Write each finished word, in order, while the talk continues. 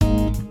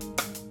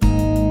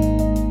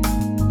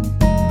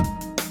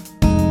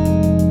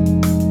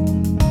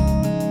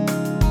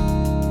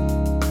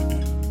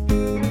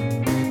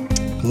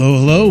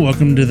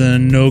Welcome to the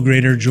No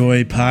Greater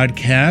Joy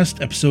podcast,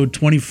 episode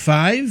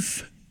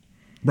 25,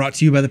 brought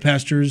to you by the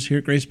pastors here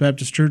at Grace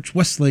Baptist Church,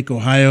 Westlake,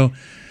 Ohio,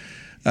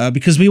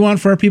 because we want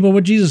for our people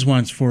what Jesus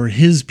wants for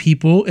his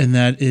people, and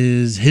that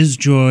is his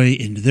joy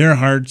into their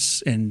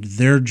hearts and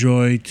their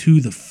joy to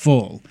the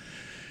full.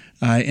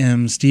 I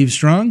am Steve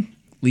Strong,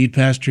 lead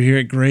pastor here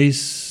at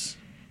Grace,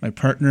 my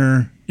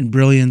partner in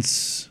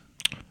brilliance,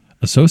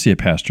 Associate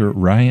Pastor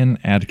Ryan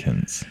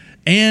Adkins.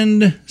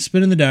 And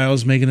spinning the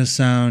dials, making us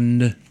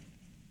sound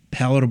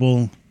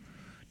palatable,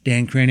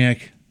 Dan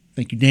Kraniak.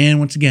 Thank you, Dan,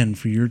 once again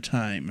for your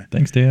time.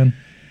 Thanks, Dan.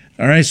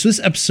 All right, so this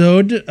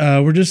episode,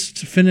 we're just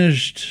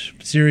finished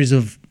a series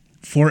of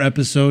 4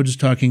 episodes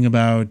talking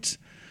about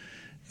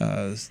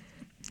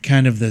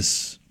kind of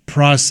this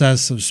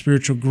process of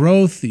spiritual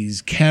growth,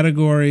 these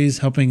categories,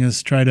 helping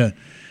us try to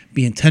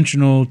be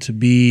intentional, to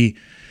be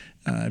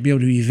able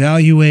to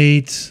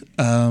evaluate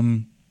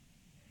and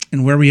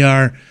where we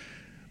are.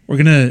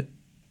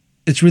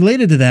 It's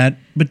related to that,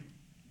 but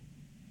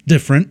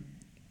different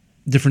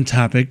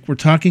topic. We're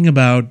talking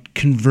about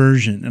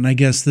conversion, and I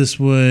guess this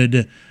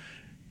would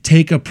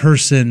take a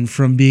person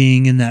from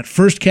being in that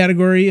first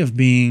category of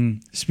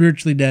being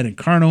spiritually dead and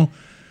carnal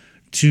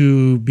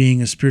to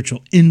being a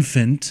spiritual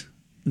infant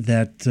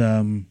that,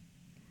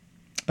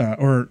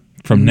 or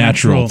from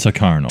natural to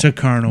carnal.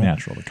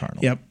 Natural to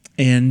carnal. Yep.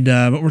 And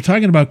but we're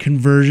talking about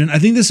conversion. I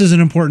think this is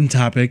an important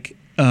topic,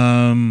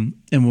 and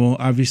we'll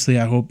obviously,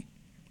 I hope,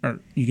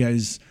 you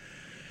guys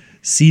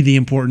see the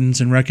importance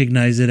and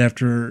recognize it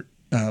after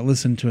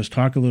listening to us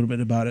talk a little bit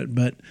about it.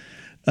 But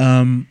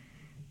want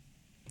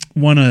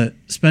to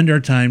spend our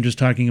time just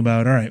talking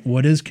about, all right,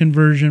 what is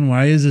conversion?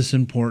 Why is this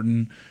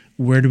important?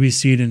 Where do we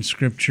see it in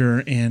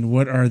Scripture? And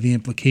what are the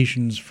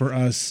implications for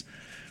us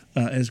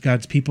as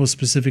God's people,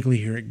 specifically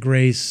here at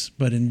Grace,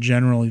 but in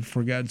general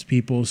for God's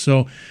people?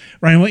 So,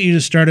 Ryan, I want you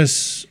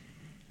to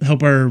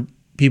help our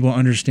people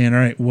understand,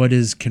 all right, what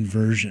is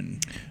conversion?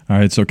 All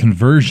right, so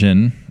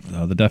conversion,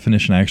 the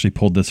definition, I actually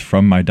pulled this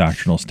from my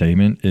doctrinal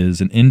statement, is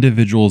an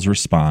individual's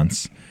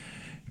response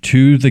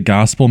to the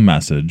gospel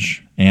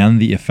message and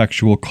the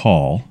effectual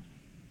call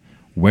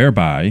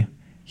whereby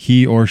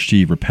he or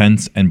she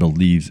repents and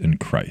believes in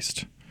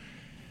Christ.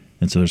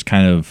 And so there's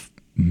kind of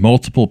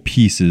multiple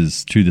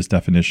pieces to this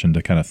definition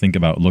to kind of think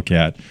about, look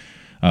at.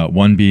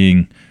 One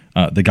being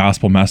the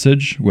gospel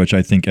message, which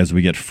I think as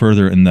we get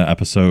further in the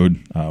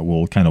episode,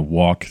 we'll kind of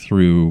walk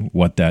through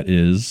what that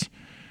is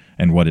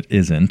and what it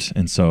isn't.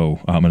 And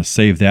so I'm going to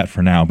save that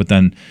for now. But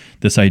then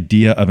this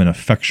idea of an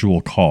effectual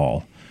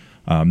call,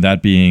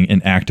 that being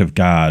an act of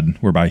God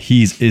whereby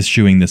he's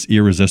issuing this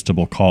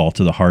irresistible call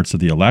to the hearts of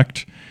the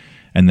elect,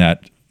 and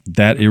that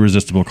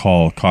irresistible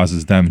call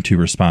causes them to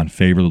respond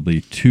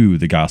favorably to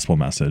the gospel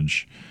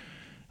message.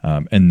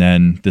 And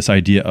then this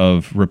idea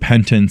of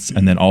repentance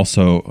and then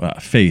also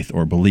faith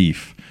or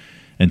belief.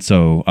 And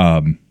so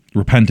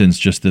repentance,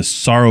 just this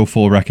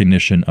sorrowful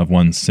recognition of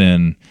one's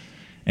sin,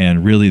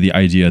 and really the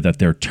idea that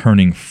they're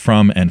turning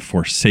from and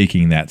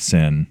forsaking that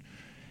sin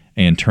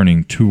and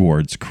turning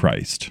towards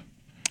Christ.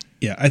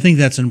 Yeah, I think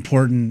that's an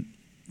important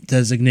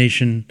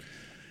designation,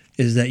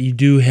 is that you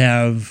do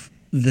have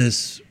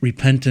this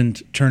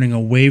repentant turning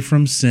away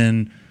from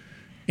sin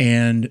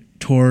and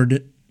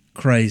toward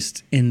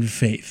Christ in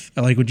faith.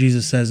 I like what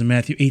Jesus says in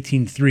Matthew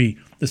 18:3,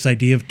 this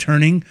idea of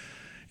turning.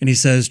 And he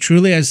says,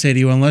 "Truly I say to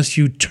you, unless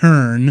you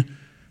turn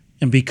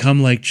and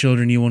become like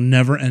children, you will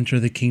never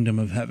enter the kingdom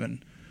of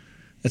heaven."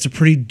 That's a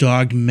pretty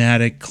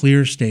dogmatic,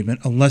 clear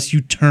statement. Unless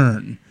you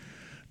turn,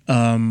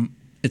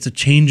 it's a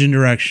change in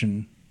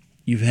direction.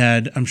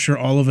 I'm sure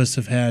all of us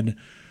have had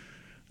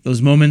those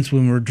moments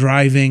when we're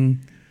driving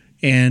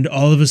and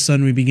all of a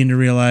sudden we begin to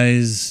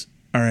realize,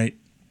 all right,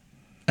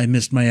 I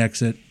missed my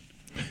exit.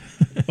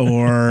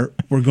 Or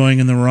we're going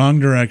in the wrong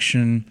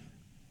direction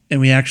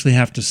and we actually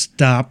have to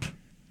stop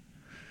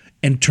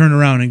and turn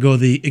around and go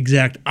the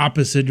exact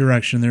opposite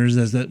direction. There's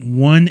that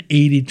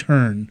 180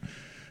 turn.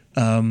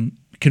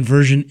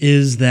 Conversion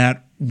is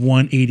that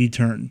 180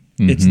 turn.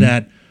 Mm-hmm. It's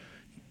that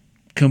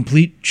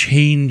complete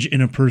change in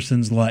a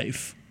person's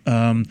life.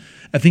 I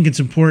think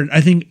it's important.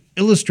 I think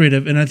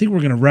illustrative, and I think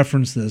we're going to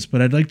reference this,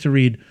 but I'd like to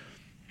read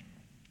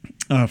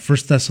 1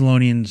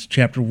 Thessalonians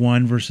chapter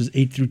 1, verses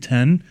 8 through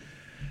 10.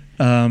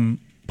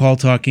 Paul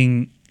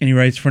talking, and he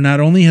writes, "For not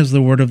only has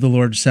the word of the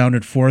Lord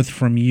sounded forth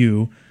from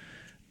you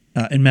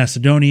in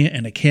Macedonia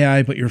and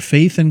Achaia, but your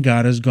faith in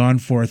God has gone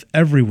forth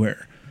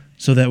everywhere,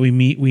 so that we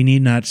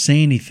need not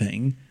say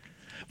anything.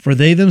 For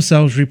they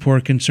themselves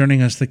report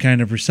concerning us the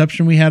kind of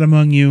reception we had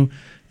among you."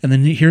 And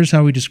then here's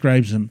how he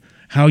describes them: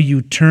 how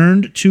you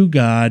turned to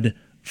God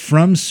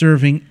from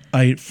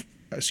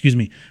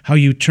how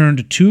you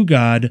turned to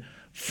God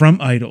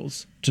from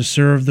idols to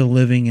serve the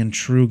living and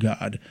true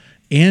God,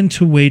 and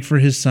to wait for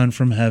his Son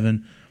from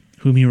heaven,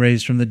 whom he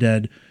raised from the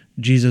dead,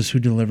 Jesus, who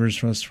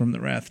delivers us from the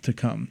wrath to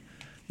come.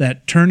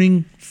 That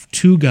turning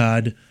to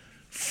God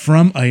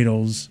from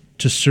idols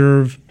to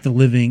serve the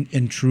living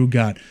and true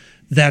God.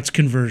 That's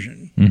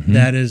conversion. Mm-hmm.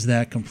 That is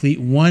that complete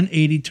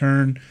 180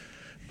 turn.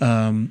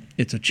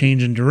 It's a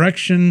change in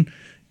direction.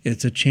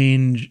 It's a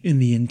change in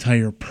the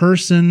entire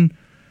person.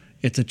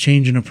 It's a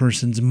change in a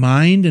person's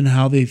mind and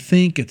how they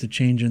think. It's a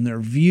change in their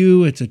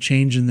view. It's a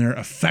change in their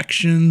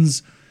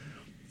affections,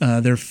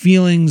 their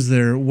feelings,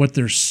 what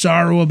their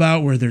sorrow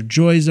about, where their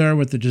joys are,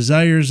 what their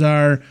desires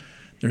are.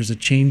 There's a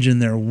change in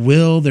their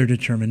will, their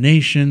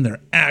determination, their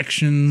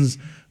actions.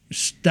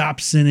 Stop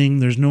sinning.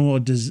 There's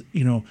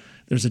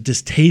there's a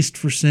distaste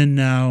for sin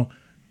now,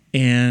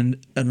 and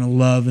a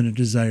love and a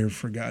desire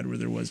for God where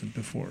there wasn't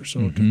before.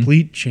 So a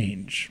complete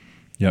change.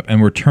 Yep,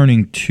 and we're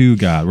turning to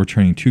God. We're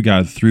turning to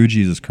God through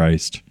Jesus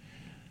Christ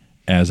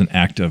as an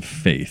act of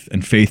faith.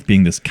 And faith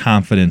being this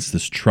confidence,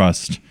 this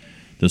trust,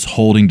 this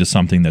holding to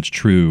something that's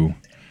true.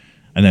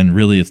 And then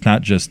really it's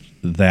not just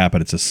that,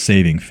 but it's a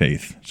saving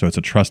faith. So it's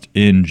a trust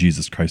in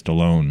Jesus Christ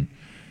alone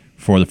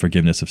for the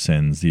forgiveness of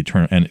sins, the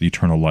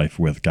eternal life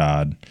with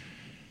God.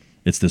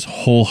 It's this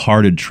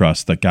wholehearted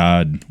trust that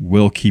God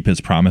will keep his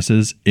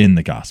promises in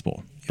the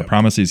gospel. Yep. The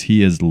promises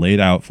he has laid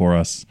out for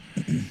us.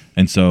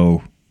 And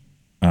so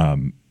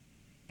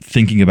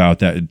thinking about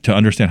that, to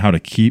understand how to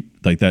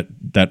keep like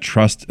that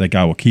trust that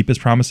God will keep his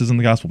promises in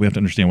the gospel, we have to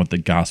understand what the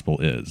gospel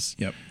is.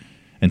 Yep.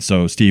 And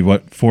so, Steve,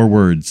 what 4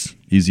 words,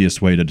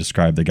 easiest way to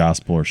describe the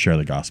gospel or share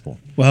the gospel?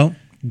 Well,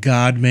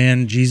 God,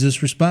 man,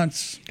 Jesus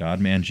response. God,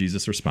 man,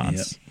 Jesus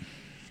response. Yep.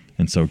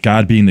 And so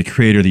God being the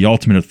creator, the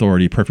ultimate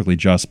authority, perfectly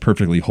just,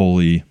 perfectly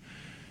holy,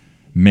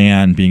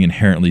 man being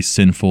inherently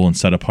sinful and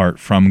set apart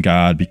from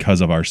God because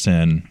of our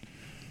sin,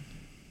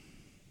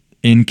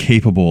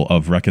 incapable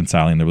of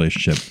reconciling the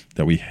relationship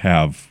that we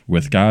have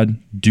with God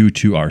due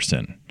to our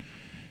sin.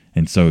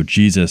 And so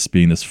Jesus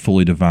being this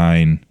fully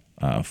divine,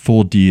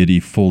 full deity,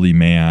 fully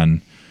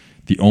man,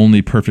 the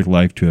only perfect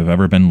life to have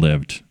ever been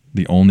lived,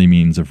 the only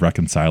means of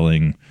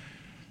reconciling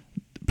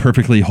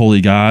perfectly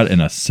holy God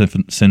and a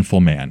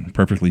sinful man,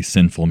 perfectly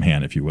sinful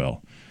man, if you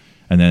will.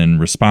 And then in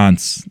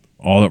response,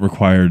 all that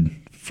required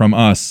from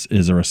us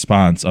is a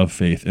response of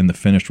faith in the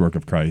finished work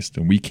of Christ.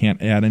 And we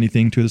can't add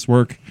anything to this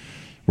work.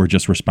 We're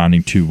just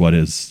responding to what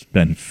has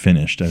been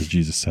finished. As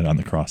Jesus said on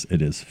the cross,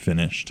 it is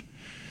finished.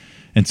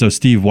 And so,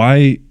 Steve,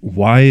 why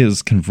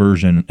is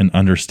conversion and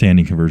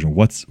understanding conversion?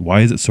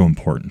 Why is it so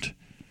important?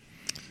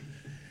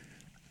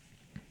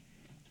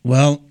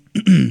 Well,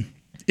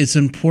 it's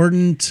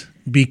important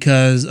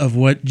because of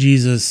what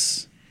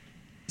Jesus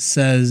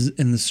says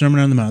in the Sermon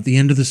on the Mount, the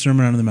end of the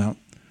Sermon on the Mount,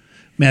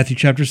 Matthew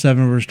chapter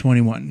 7, verse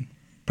 21,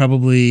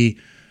 probably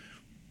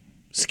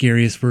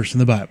scariest verse in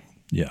the Bible.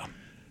 Yeah.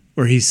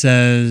 Where he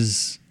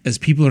says, as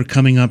people are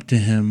coming up to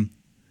him,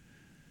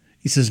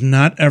 he says,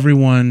 not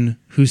everyone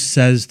who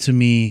says to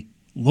me,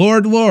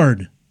 Lord,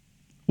 Lord,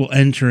 will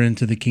enter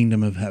into the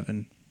kingdom of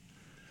heaven.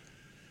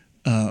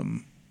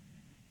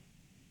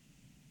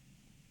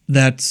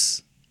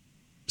 That's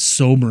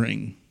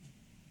sobering.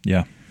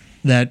 Yeah.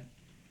 That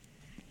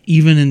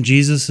even in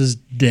Jesus'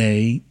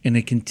 day, and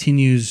it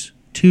continues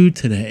to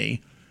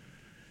today,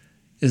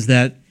 is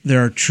that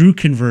there are true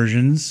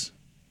conversions,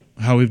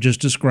 how we've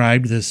just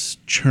described this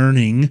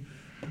churning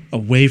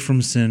away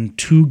from sin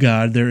to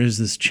God. There is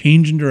this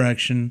change in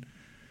direction,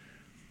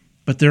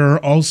 but there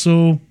are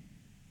also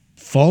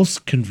false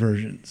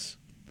conversions.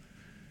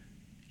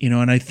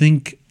 And I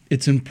think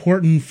it's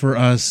important for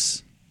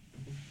us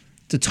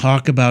to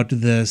talk about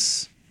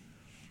this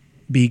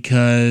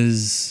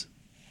because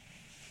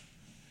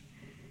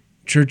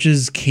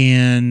churches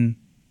can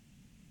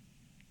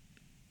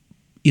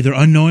either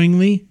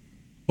unknowingly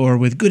or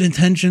with good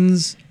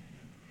intentions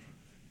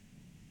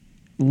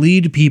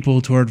lead people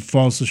toward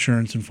false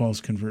assurance and false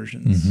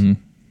conversions.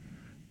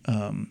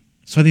 Mm-hmm.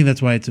 So I think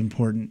that's why it's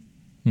important.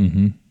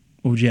 Mm-hmm.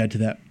 What would you add to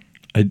that?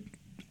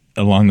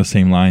 Along the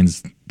same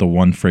lines, the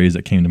one phrase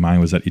that came to mind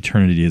was that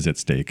eternity is at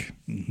stake.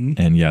 Mm-hmm.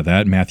 And yeah,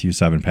 that Matthew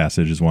 7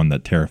 passage is one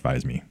that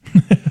terrifies me.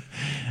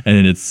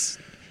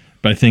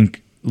 But I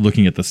think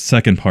looking at the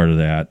second part of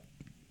that,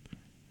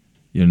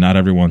 not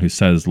everyone who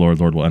says, Lord,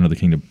 Lord, will enter the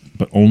kingdom,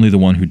 but only the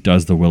one who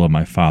does the will of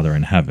my Father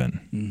in heaven.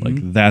 Mm-hmm.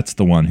 Like that's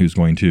the one who's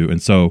going to.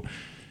 And so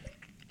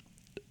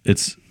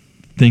it's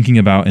thinking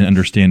about and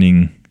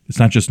understanding, it's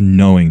not just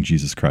knowing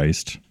Jesus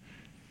Christ.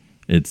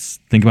 It's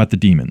think about the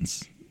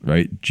demons,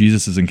 right?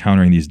 Jesus is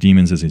encountering these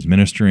demons as he's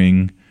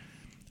ministering,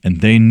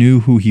 and they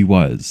knew who he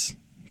was.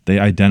 They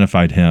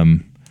identified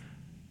him,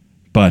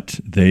 but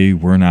they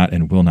were not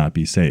and will not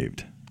be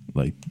saved.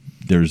 Like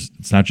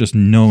it's not just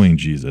knowing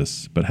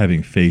Jesus, but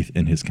having faith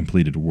in his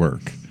completed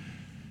work,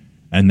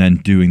 and then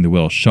doing the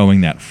will,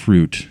 showing that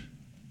fruit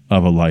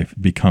of a life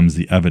becomes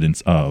the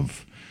evidence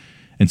of.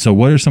 And so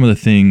what are some of the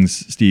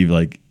things, Steve,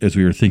 like as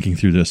we were thinking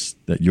through this,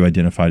 that you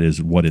identified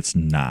as what it's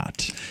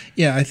not?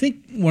 Yeah, I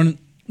think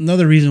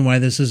another reason why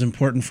this is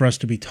important for us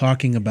to be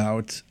talking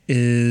about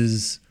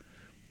is,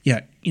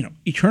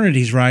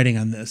 eternity's riding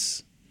on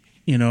this,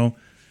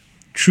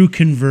 true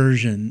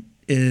conversion.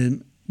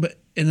 And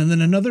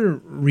then another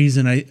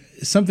reason,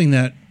 something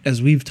that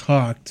as we've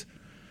talked,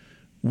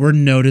 we're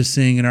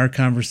noticing in our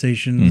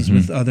conversations mm-hmm.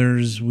 with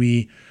others,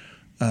 the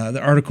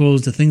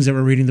articles, the things that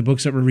we're reading, the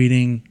books that we're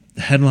reading,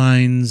 the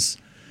headlines,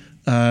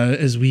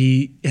 as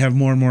we have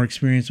more and more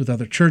experience with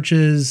other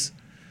churches,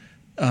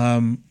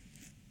 One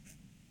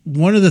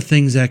of the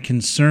things that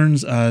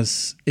concerns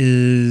us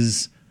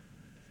is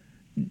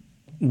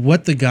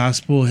what the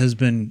gospel has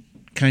been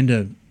kind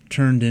of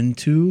turned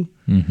into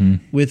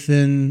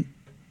within,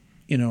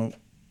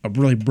 a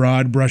really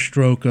broad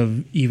brushstroke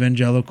of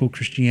evangelical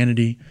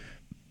Christianity.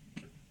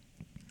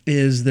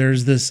 Is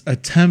there's this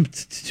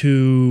attempt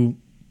to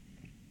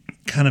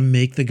kind of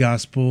make the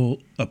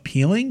gospel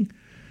appealing.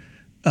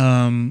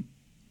 And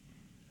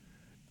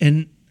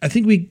I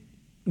think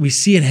we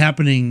see it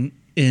happening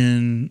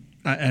in,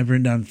 I've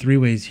written down 3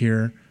 ways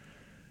here.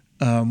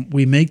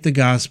 We make the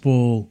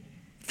gospel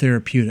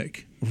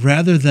therapeutic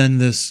rather than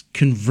this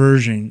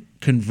conversion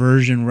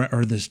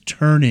or this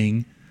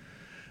turning,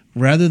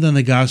 rather than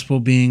the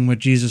gospel being what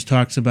Jesus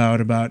talks about,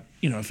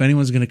 if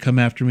anyone's going to come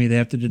after me, they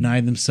have to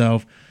deny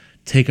themselves,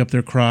 take up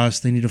their cross,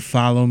 they need to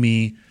follow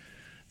me.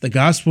 The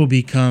gospel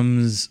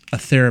becomes a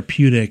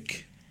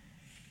therapeutic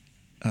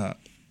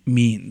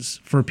means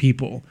for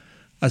people,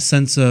 a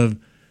sense of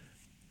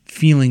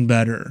feeling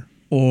better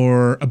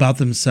or about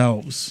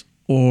themselves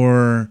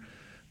or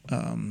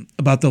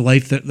about the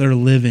life that they're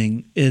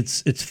living.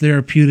 It's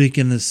therapeutic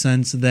in the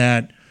sense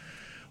that,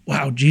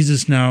 wow,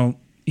 Jesus now,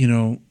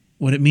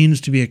 what it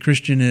means to be a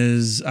Christian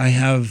is I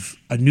have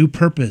a new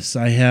purpose.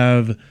 I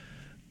have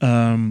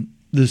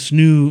this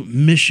new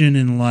mission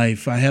in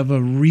life. I have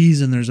a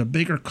reason. There's a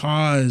bigger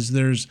cause.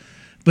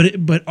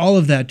 But all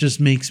of that just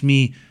makes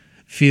me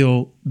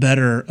feel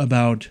better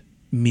about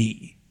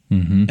me.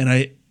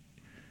 And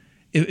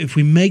if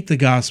we make the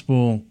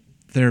gospel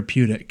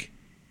therapeutic,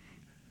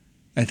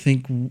 I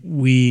think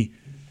we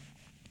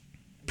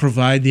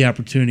provide the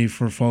opportunity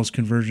for false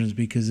conversions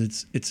because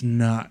it's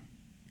not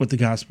what the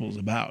gospel is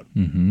about.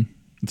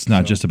 It's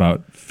not just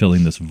about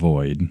filling this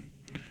void.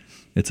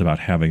 It's about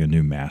having a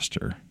new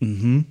master.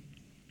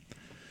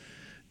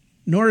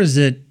 Nor is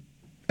it,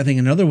 I think,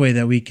 another way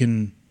that we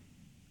can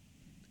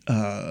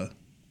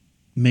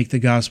make the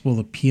gospel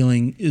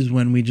appealing is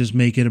when we just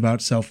make it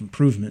about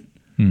self-improvement.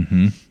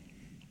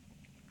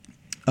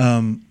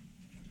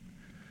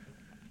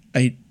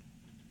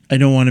 I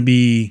don't want to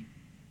be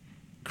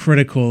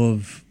critical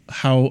of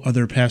how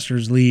other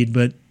pastors lead,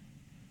 but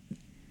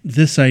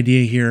this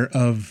idea here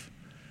of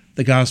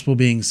the gospel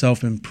being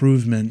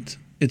self-improvement,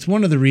 it's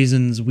one of the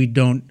reasons we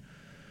don't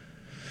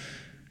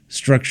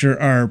structure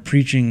our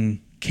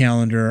preaching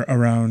calendar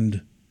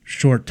around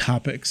short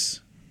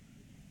topics,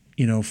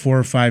 4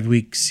 or 5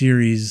 week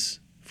series,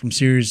 from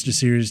series to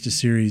series to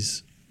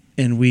series.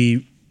 And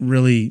we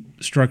really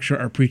structure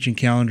our preaching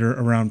calendar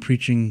around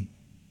preaching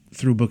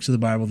through books of the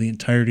Bible, the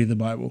entirety of the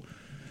Bible,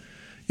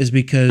 is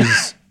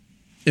because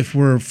if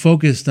we're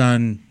focused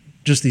on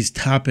just these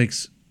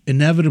topics,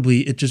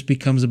 inevitably it just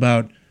becomes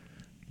about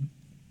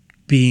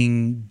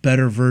being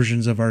better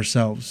versions of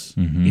ourselves,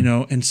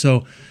 and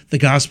so the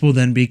gospel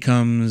then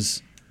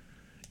becomes,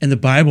 and the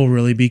Bible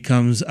really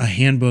becomes a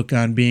handbook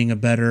on being a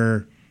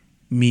better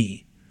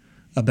me,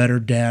 a better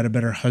dad, a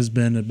better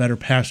husband, a better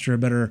pastor, a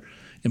better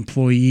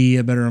employee,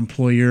 a better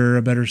employer,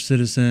 a better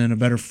citizen, a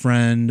better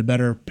friend, a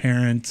better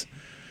parent,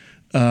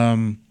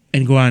 and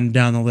go on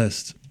down the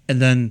list.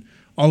 And then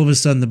all of a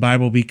sudden the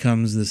Bible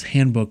becomes this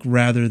handbook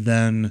rather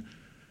than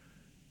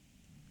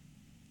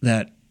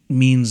that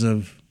means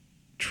of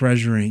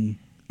treasuring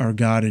our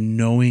God and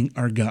knowing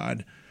our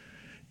God.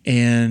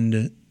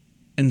 And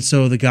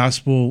so the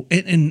gospel,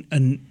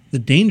 and the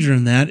danger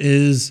in that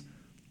is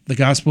the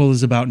gospel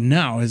is about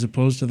now as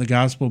opposed to the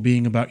gospel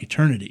being about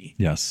eternity.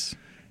 Yes.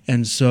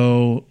 And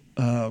so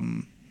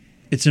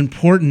it's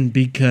important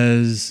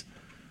because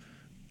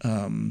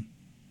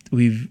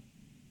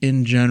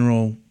in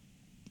general,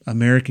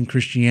 American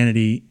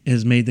Christianity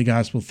has made the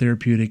gospel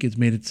therapeutic. It's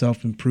made it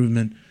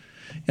self-improvement.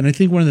 And I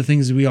think one of the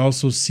things that we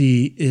also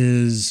see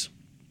is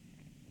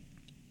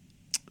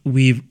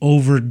we've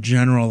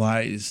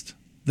overgeneralized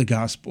the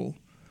gospel,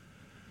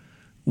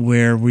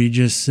 where we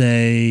just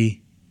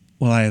say,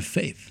 well, I have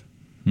faith.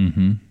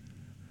 I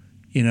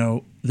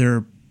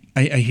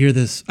hear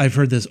this, I've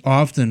heard this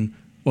often,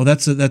 well,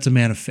 that's a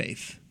man of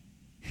faith.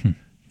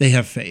 They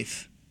have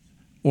faith,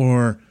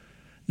 or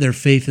their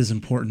faith is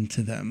important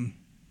to them.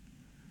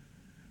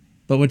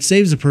 But what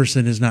saves a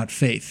person is not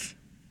faith.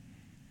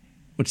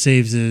 What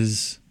saves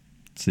is...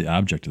 It's the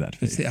object of that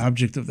faith. It's the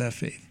object of that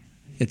faith.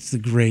 It's the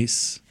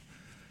grace.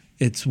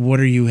 It's what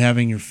are you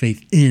having your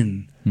faith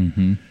in?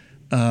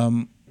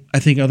 I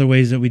think other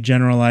ways that we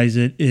generalize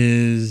it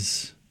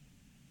is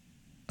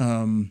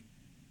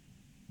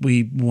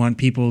we want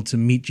people to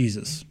meet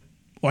Jesus.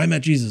 Oh, I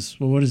met Jesus.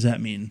 Well, what does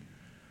that mean?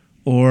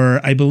 Or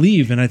I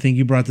believe, and I think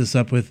you brought this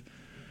up with,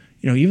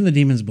 even the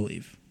demons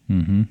believe.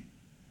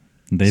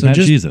 They met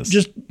Jesus.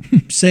 Just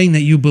saying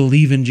that you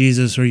believe in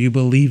Jesus or you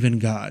believe in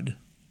God,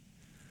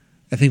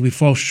 I think we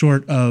fall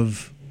short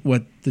of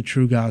what the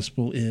true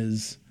gospel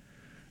is.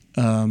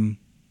 And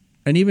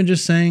even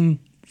just saying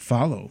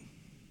follow.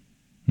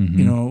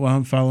 Well,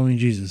 I'm following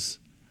Jesus.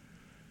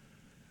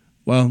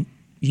 Well,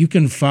 you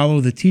can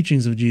follow the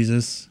teachings of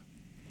Jesus,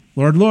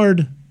 Lord,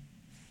 Lord,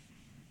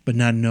 but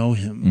not know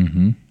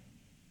him.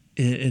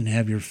 and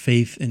have your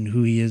faith in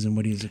who he is and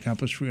what he has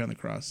accomplished for you on the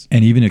cross.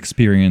 And even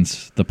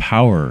experience the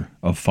power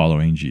of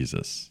following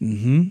Jesus.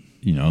 Mm-hmm.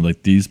 You know,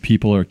 like these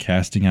people are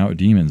casting out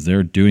demons.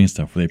 They're doing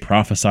stuff where they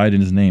prophesied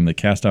in his name. They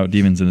cast out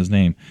demons in his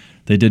name.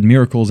 They did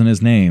miracles in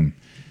his name.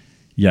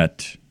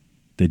 Yet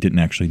they didn't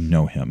actually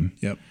know him.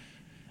 Yep.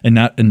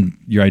 And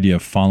your idea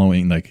of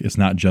following, like it's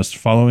not just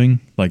following.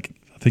 Like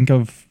think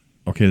of,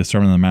 okay, the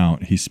Sermon on the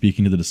Mount, he's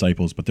speaking to the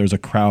disciples, but there's a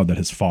crowd that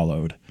has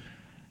followed.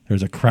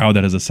 There's a crowd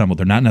that has assembled.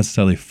 They're not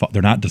necessarily,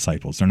 they're not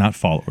disciples. They're not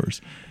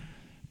followers,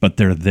 but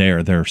they're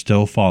there. They're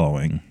still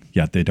following,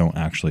 yet they don't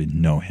actually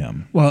know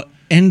him. Well,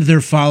 and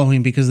they're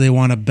following because they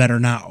want a better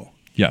now.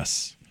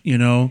 Yes. You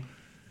know,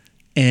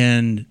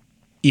 and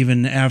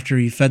even after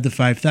he fed the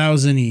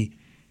 5,000, he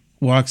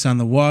walks on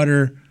the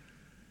water,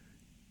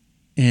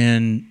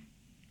 and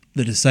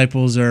the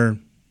disciples are,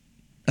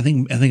 I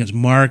think it's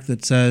Mark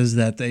that says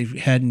that they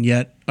hadn't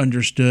yet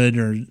understood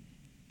or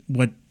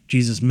what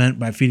Jesus meant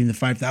by feeding the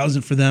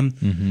 5,000 for them.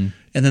 Mm-hmm.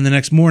 And then the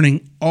next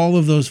morning, all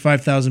of those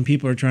 5,000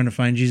 people are trying to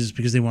find Jesus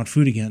because they want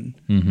food again.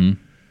 Mm-hmm.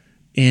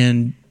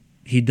 And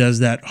he does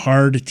that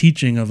hard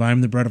teaching of,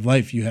 I'm the bread of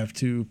life. You have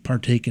to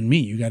partake in me.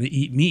 You got to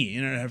eat me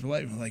in order to have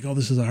life. Like, oh,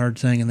 this is a hard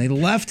saying. And they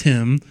left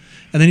him.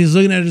 And then he's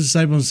looking at his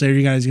disciples and saying, are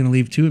you guys going to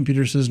leave too? And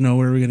Peter says, no,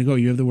 where are we going to go?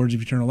 You have the words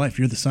of eternal life.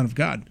 You're the Son of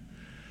God.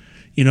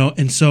 You know,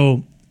 and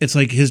so it's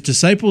like his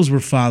disciples were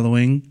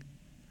following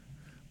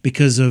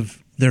because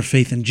of their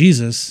faith in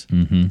Jesus.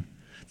 Mm-hmm.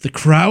 The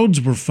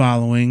crowds were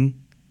following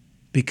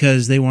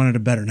because they wanted a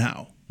better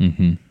now.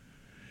 Mm-hmm.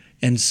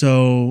 And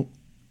so,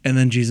 and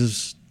then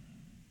Jesus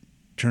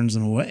turns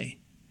them away,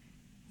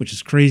 which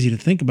is crazy to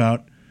think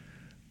about.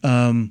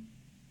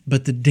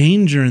 But the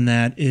danger in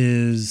that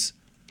is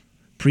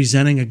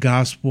presenting a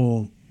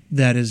gospel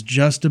that is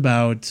just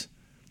about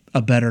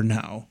a better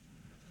now,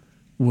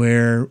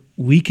 where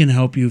we can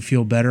help you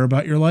feel better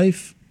about your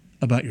life,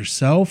 about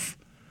yourself.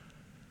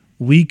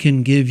 We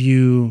can give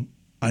you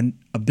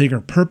a bigger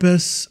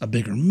purpose, a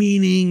bigger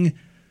meaning,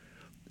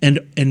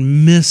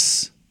 and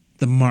miss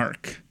the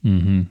mark.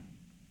 Mm-hmm.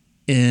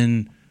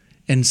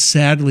 And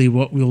sadly,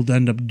 what we'll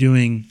end up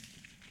doing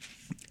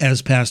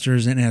as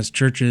pastors and as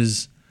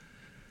churches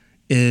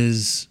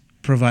is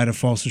provide a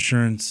false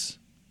assurance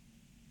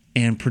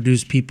and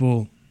produce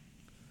people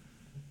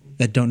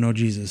that don't know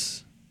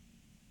Jesus,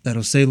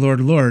 that'll say,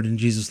 Lord, Lord, and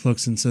Jesus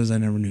looks and says, I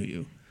never knew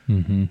you.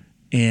 Mm-hmm.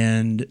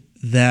 And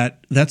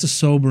that's a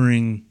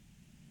sobering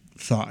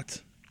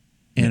thought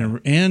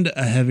and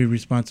a heavy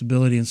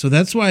responsibility. And so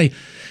that's why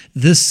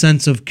this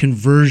sense of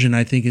conversion,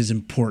 I think, is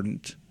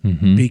important,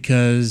 Mm-hmm.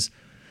 because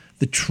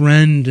the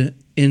trend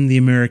in the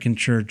American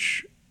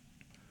church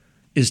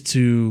is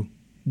to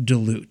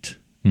dilute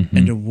Mm-hmm.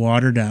 and to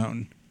water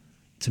down,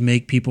 to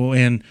make people,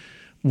 and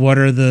what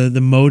are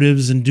the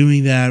motives in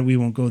doing that? We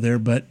won't go there,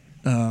 but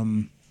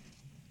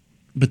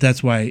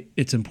that's why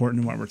it's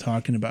important why we're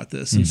talking about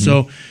this. And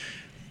so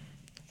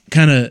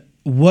then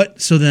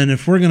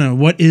if we're going to,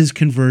 what is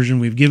conversion?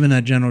 We've given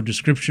that general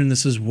description.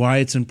 This is why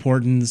it's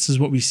important. This is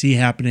what we see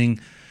happening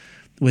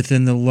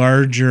within the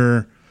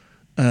larger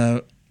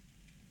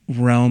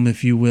realm,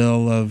 if you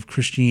will, of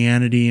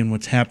Christianity and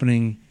what's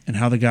happening and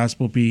how the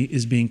gospel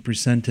is being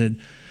presented.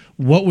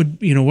 What would,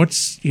 we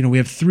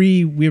have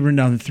written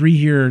down three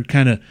here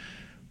kind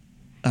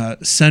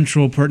of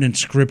central pertinent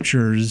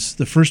scriptures.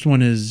 The first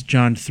one is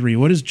John 3.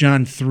 What does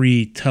John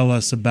 3 tell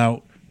us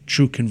about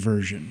true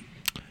conversion?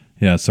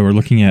 Yeah, so we're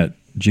looking at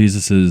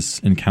Jesus'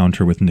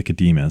 encounter with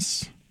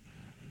Nicodemus.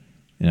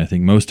 And I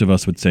think most of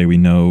us would say we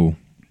know,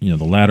 the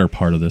latter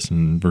part of this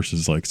in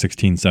verses like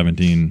 16,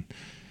 17.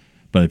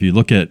 But if you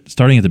look at,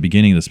 starting at the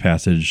beginning of this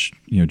passage,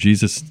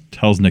 Jesus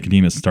tells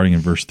Nicodemus, starting in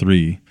verse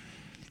 3,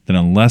 that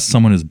unless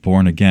someone is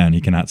born again, he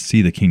cannot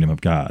see the kingdom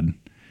of God.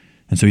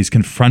 And so he's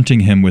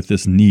confronting him with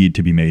this need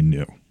to be made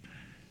new.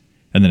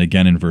 And then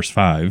again in verse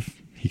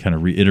 5, he kind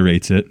of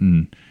reiterates it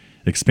and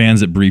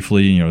expands it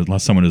briefly.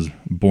 Unless someone is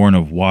born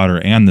of water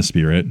and the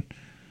Spirit,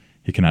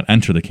 he cannot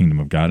enter the kingdom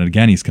of God. And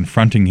again, he's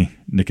confronting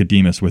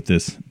Nicodemus with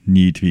this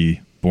need to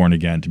be born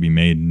again, to be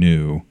made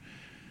new.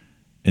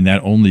 And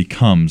that only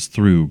comes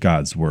through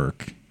God's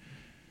work.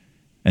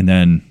 And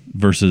then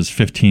verses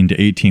 15 to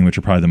 18, which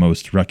are probably the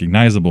most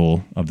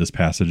recognizable of this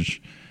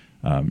passage,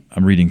 I'm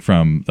reading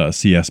from the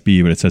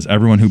CSB, but it says,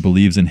 everyone who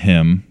believes in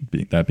him,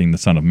 that being the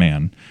Son of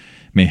Man,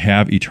 may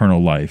have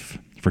eternal life.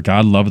 For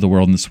God loved the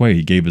world in this way.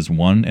 He gave his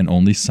one and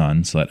only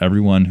Son, so that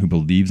everyone who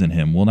believes in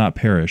him will not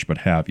perish, but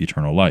have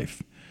eternal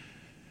life.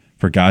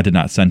 For God did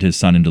not send his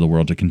Son into the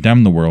world to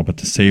condemn the world, but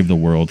to save the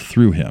world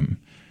through him.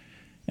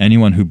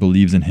 Anyone who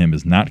believes in him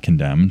is not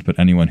condemned, but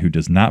anyone who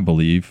does not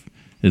believe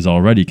is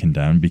already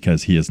condemned,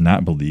 because he has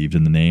not believed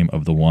in the name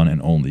of the one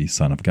and only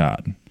Son of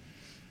God.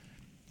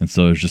 And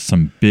so there's just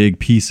some big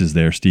pieces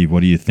there. Steve,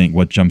 what do you think?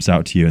 What jumps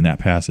out to you in that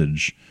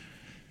passage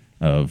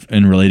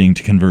in relating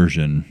to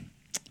conversion?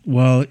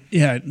 Well,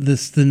 yeah,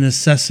 the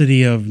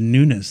necessity of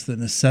newness, the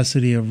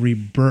necessity of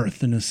rebirth,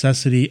 the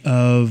necessity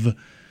of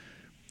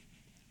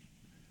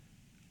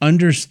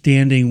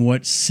understanding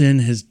what sin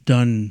has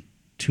done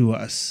to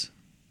us.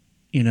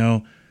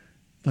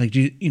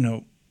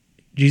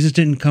 Jesus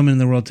didn't come in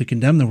the world to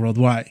condemn the world.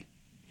 Why?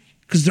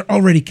 Because they're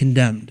already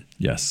condemned.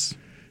 Yes.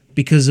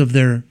 Because of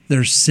their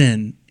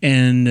sin.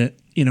 And,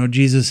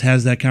 Jesus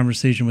has that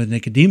conversation with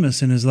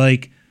Nicodemus and is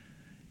like,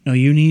 no,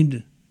 you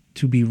need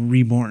to be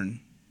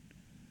reborn.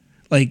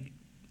 Like,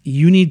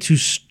 you need to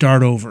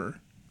start over.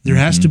 There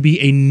has to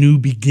be a new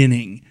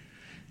beginning,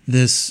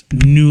 this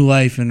new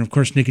life. And, of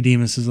course,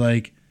 Nicodemus is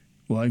like,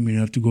 well, I mean,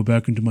 I have to go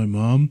back into my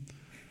mom?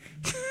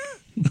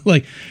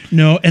 Like,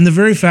 no. And the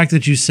very fact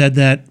that you said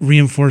that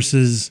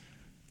reinforces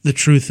the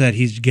truth that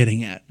he's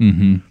getting at,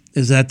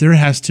 is that there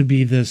has to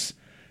be this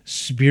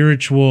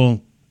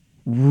spiritual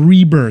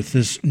rebirth,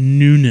 this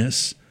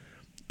newness.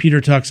 Peter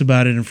talks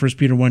about it in 1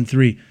 Peter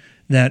 1:3,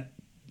 that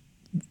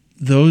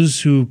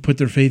those who put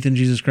their faith in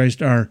Jesus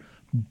Christ are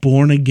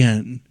born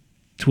again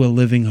to a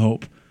living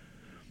hope.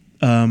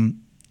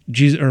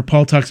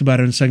 Paul talks about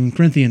it in 2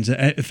 Corinthians.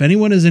 If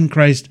anyone is in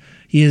Christ,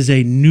 he is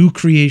a new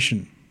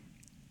creation.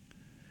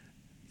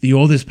 The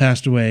old has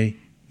passed away.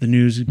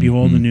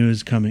 Behold, the new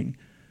is coming.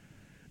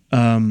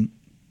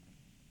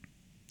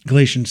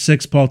 Galatians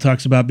 6, Paul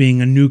talks about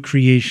being a new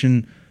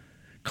creation.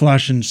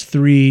 Colossians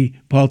 3,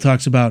 Paul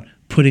talks about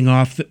putting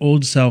off the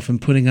old self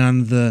and putting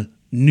on the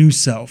new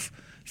self.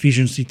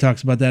 Ephesians, he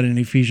talks about that in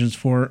Ephesians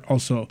 4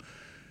 also.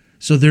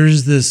 So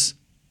there's this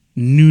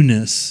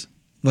newness.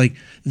 Like,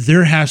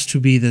 there has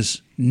to be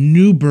this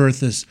new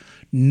birth, this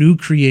new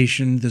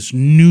creation, this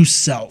new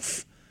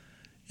self.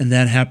 And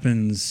that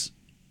happens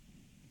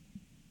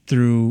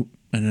through,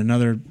 in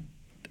another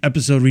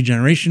episode,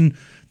 regeneration,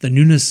 the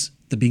newness,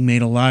 the being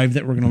made alive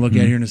that we're going to look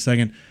at here in a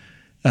second.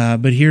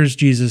 But here's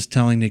Jesus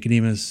telling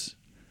Nicodemus,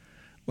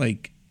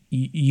 like,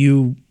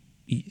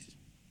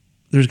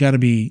 there's got to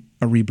be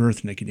a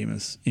rebirth,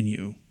 Nicodemus, in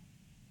you.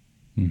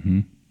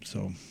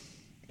 So,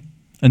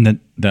 and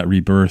that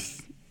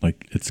rebirth,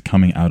 like, it's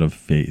coming out of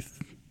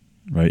faith,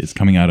 right? It's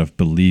coming out of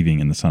believing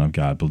in the Son of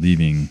God,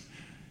 believing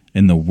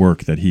in the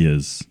work that he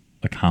is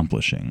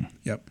accomplishing.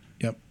 Yep.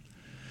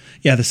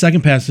 Yeah, the second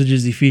passage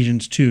is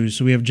Ephesians 2.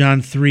 So we have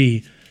John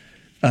 3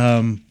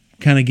 kind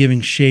of giving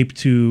shape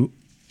to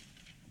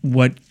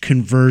what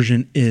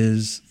conversion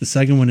is. The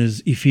second one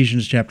is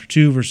Ephesians chapter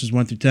 2, verses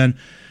 1 through 10.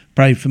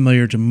 Probably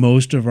familiar to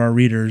most of our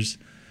readers,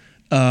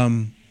 our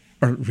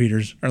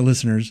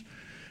listeners.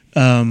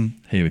 Hey,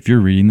 if you're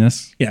reading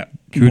this, yeah,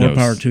 kudos. More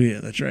power to you.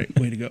 That's right.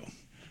 Way to go.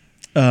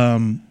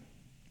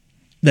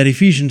 That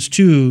Ephesians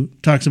 2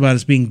 talks about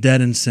us being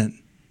dead in sin.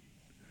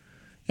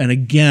 And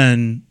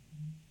again,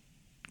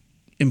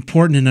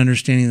 important in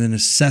understanding the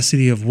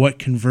necessity of what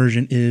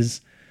conversion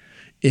is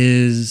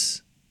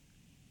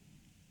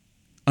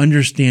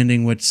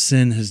understanding what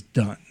sin has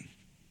done.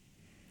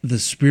 The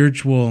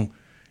spiritual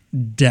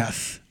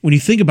death. When you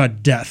think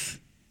about death,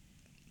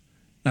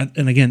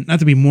 and again, not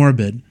to be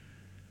morbid,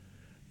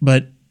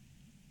 but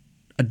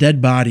a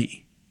dead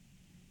body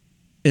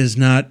is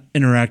not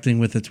interacting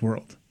with its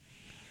world.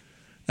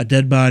 A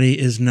dead body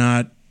is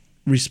not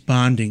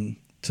responding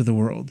to the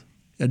world.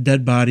 A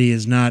dead body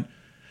is not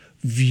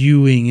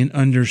viewing and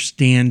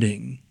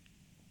understanding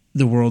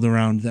the world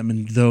around them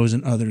and those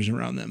and others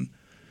around them.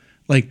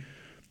 Like,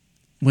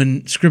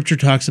 when Scripture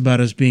talks about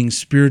us being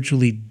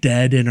spiritually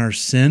dead in our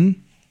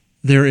sin,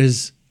 there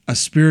is a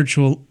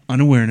spiritual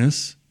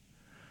unawareness,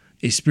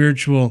 a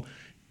spiritual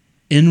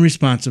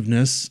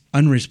unresponsiveness.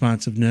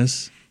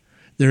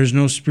 There is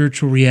no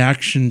spiritual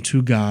reaction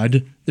to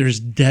God. There's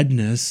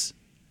deadness.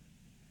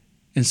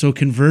 And so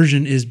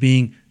conversion is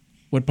being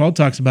what Paul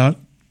talks about.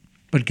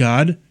 But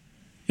God,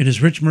 in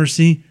his rich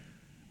mercy,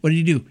 what did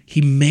he do?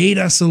 He made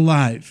us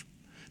alive.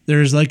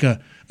 There is like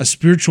a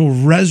spiritual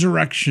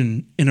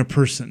resurrection in a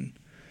person.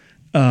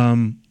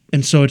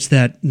 And so it's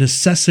that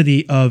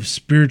necessity of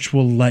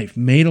spiritual life,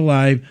 made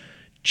alive,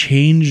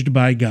 changed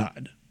by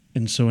God.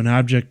 And so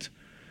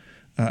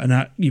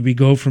we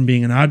go from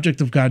being an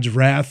object of God's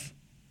wrath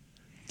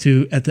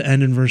to, at the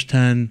end in verse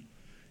 10,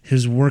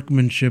 his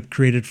workmanship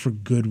created for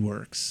good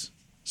works.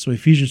 So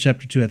Ephesians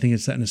chapter 2, I think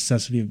it's that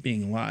necessity of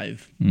being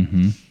alive.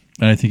 And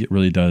I think it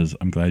really does,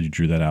 I'm glad you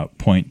drew that out,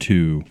 point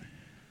to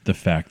the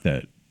fact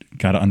that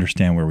got to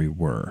understand where we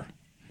were.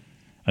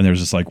 And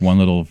there's this like one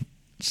little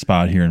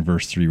spot here in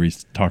verse 3 where he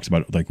talks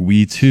about, like,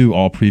 we too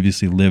all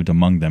previously lived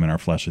among them in our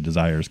fleshly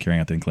desires, carrying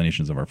out the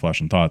inclinations of our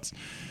flesh and thoughts.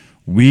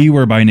 We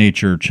were by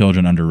nature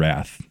children under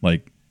wrath.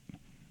 Like,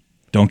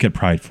 don't get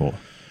prideful.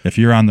 If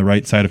you're on the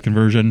right side of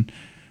conversion,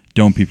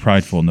 don't be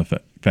prideful in the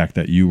fact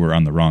that you were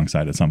on the wrong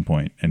side at some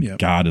point, and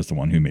God is the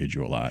one who made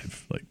you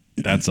alive. Like,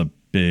 that's a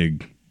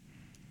big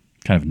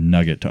kind of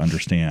nugget to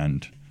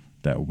understand,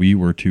 that we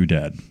were too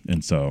dead.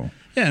 And so,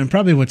 yeah, and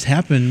probably what's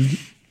happened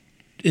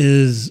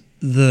is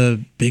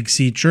the Big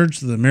C church,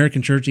 the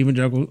American church,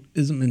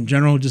 evangelicalism in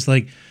general, just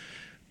like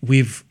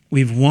we've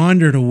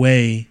wandered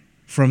away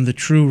from the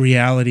true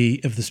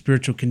reality of the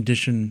spiritual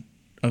condition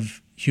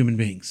of human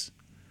beings.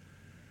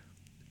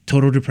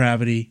 Total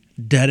depravity,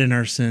 dead in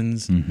our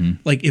sins.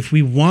 Like, if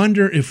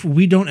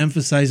we don't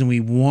emphasize and we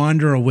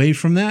wander away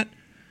from that,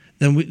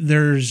 then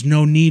there's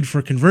no need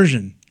for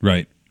conversion.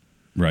 Right.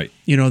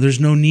 There's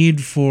no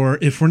need for,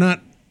 if we're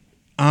not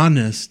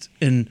honest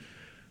in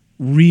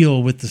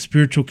real with the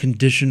spiritual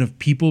condition of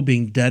people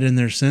being dead in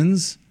their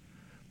sins,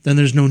 then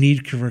there's no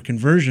need for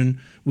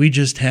conversion. We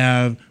just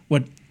have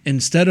what,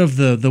 instead of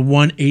the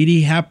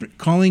 180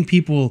 calling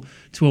people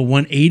to a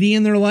 180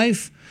 in their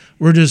life,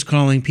 we're just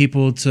calling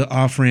people to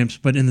off ramps,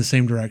 but in the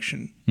same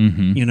direction.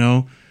 You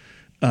know,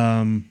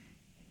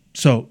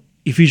 so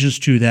Ephesians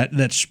 2,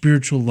 that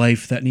spiritual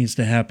life that needs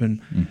to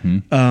happen.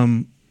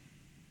 1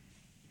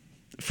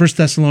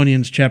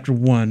 Thessalonians chapter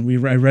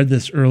 1. I read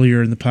this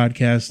earlier in the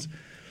podcast,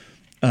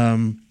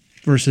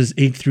 verses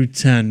 8 through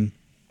 10,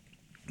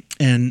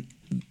 and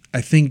I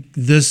think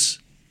this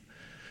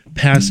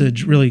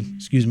passage really,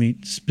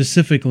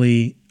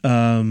 specifically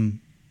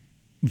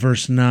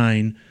verse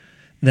 9,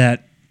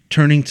 that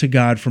turning to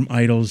God from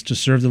idols to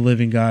serve the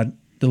living God,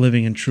 the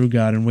living and true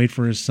God, and wait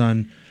for his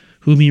Son,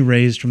 whom he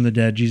raised from the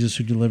dead, Jesus,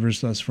 who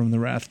delivers us from the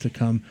wrath to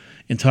come,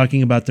 and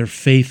talking about their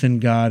faith in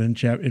God in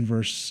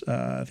verse,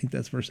 I think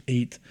that's verse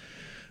 8.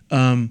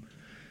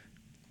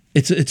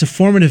 It's a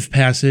formative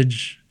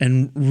passage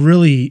and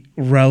really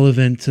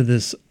relevant to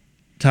this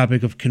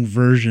topic of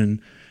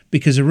conversion,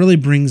 because it really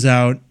brings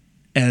out,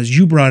 as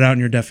you brought out in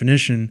your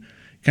definition,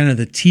 kind of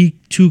the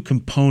two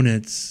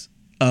components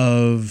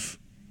of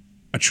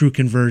a true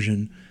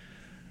conversion.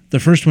 The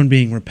first one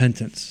being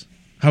repentance.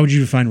 How would you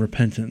define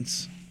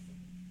repentance?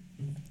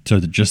 So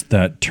just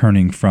that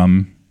turning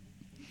from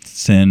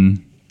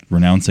sin,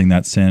 renouncing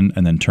that sin,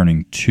 and then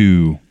turning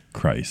to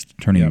Christ.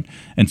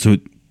 And so I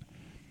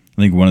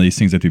think one of these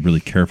things that we have to be really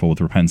careful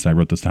with repentance, and I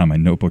wrote this down in my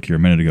notebook here a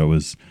minute ago,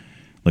 was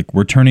like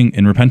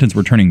in repentance,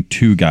 we're turning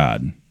to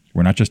God.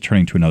 We're not just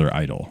turning to another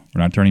idol.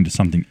 We're not turning to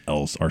something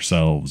else,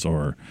 ourselves,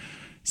 or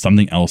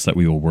something else that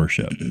we will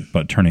worship,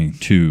 but turning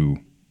to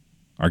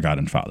our God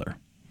and Father.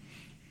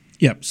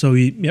 Yep. So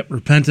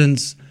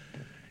repentance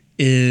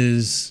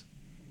is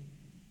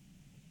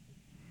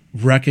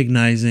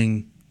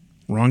recognizing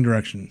wrong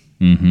direction.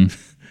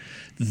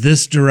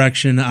 This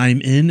direction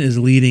I'm in is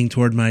leading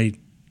toward my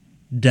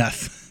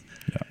death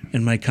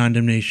and my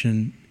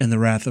condemnation and the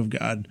wrath of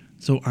God.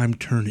 So I'm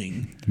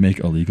turning.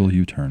 Make a legal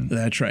U-turn.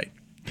 That's right.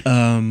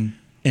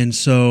 And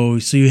so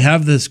you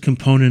have this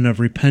component of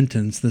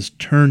repentance, this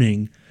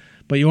turning,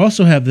 but you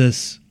also have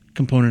this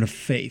component of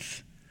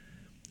faith.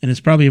 And it's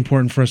probably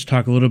important for us to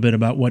talk a little bit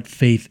about what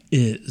faith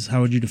is.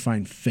 How would you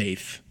define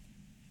faith?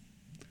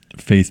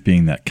 Faith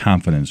being that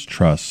confidence,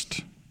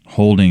 trust,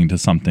 holding to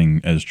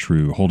something as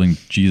true, holding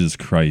Jesus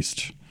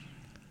Christ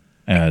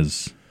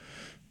as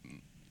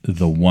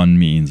the one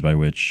means by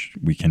which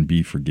we can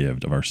be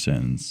forgiven of our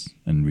sins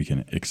and we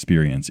can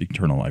experience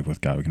eternal life with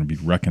God. We can be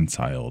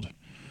reconciled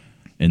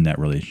in that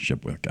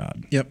relationship with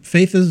God. Yep.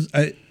 Faith is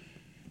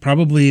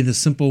probably the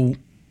simple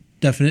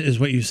definite is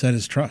what you said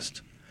is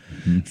trust.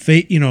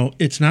 Faith,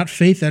 it's not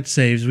faith that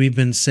saves. We've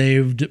been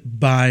saved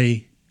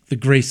by the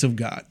grace of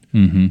God.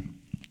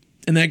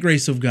 And that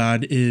grace of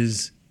God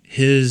is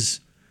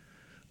his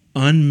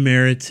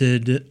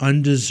unmerited,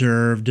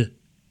 undeserved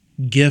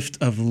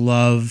gift of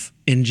love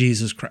in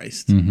Jesus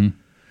Christ.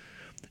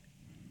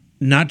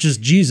 Not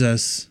just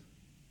Jesus,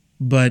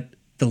 but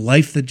the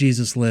life that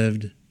Jesus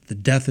lived, the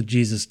death that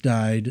Jesus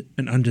died,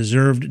 an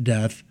undeserved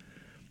death,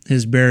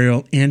 his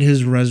burial, and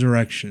his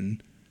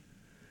resurrection.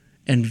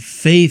 And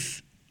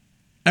faith,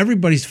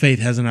 everybody's faith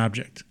has an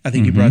object. I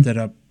think you brought that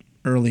up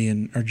early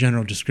in our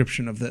general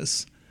description of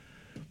this.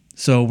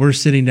 So we're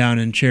sitting down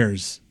in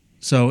chairs.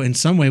 So in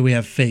some way we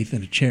have faith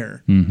in a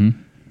chair.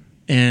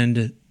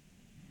 And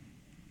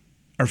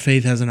our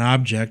faith has an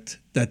object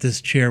that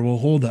this chair will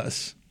hold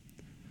us.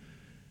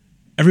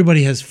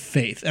 Everybody has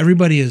faith.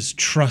 Everybody is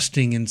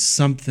trusting in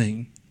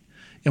something.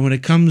 And when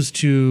it comes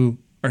to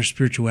our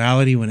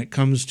spirituality, when it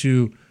comes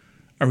to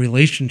our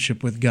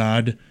relationship with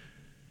God,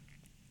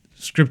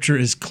 Scripture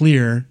is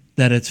clear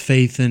that it's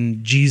faith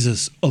in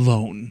Jesus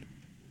alone.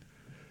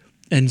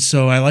 And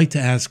so I like to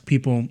ask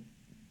people,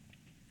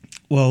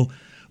 well,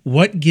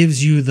 what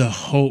gives you the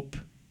hope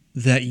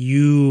that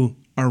you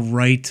are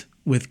right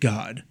with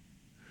God?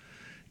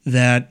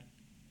 That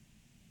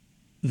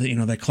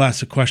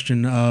classic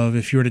question of,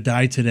 if you were to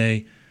die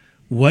today,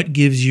 what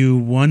gives you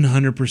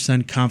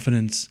 100%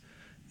 confidence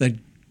that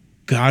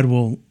God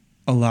will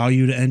allow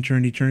you to enter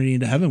an eternity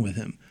into heaven with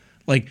him?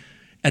 Like,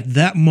 at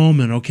that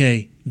moment,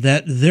 okay,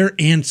 that their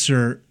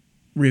answer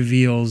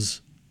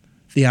reveals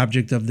the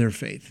object of their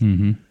faith.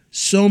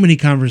 So many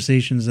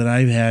conversations that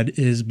I've had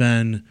has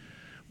been,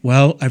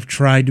 well, I've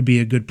tried to be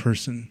a good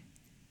person.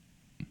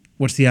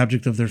 What's the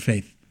object of their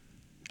faith?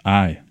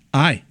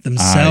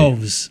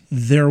 Themselves,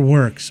 their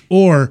works.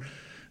 Or,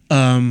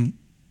 I've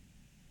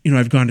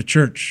gone to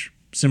church,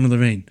 similar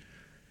vein.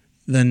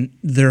 Then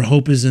their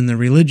hope is in their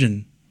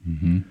religion.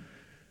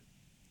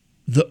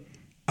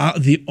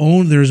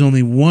 There's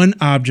only one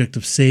object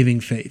of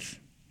saving faith,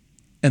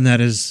 and that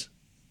is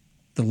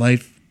the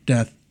life,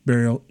 death,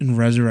 burial, and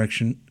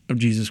resurrection of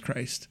Jesus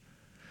Christ.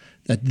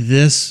 That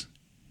this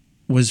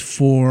was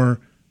for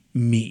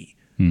me,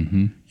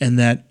 and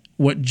that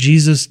what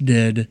Jesus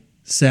did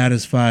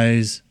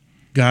satisfies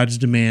God's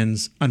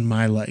demands on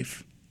my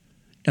life,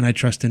 and I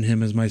trust in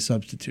him as my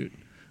substitute.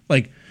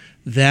 Like,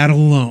 that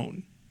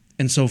alone.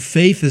 And so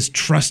faith is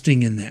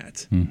trusting in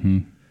that. Mm-hmm.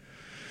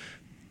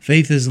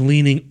 Faith is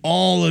leaning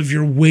all of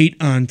your weight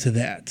onto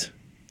that.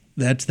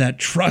 That's that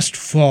trust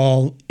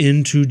fall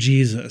into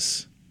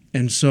Jesus.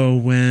 And so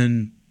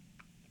when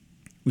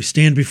we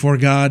stand before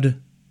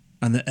God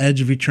on the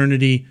edge of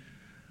eternity,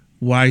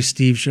 why,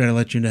 Steve, should I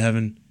let you into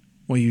heaven?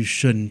 Well, you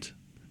shouldn't.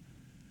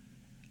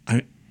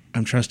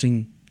 I'm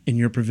trusting in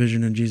your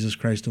provision in Jesus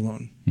Christ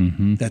alone.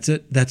 Mm-hmm. That's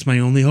it. That's my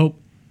only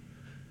hope.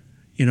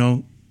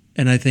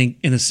 And I think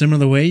in a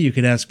similar way, you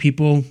could ask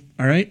people,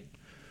 all right,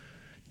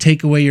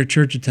 take away your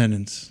church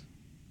attendance,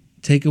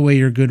 take away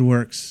your good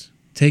works,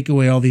 take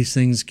away all these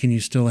things. Can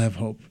you still have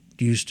hope?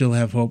 Do you still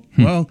have hope?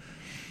 Well,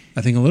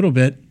 I think a little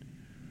bit.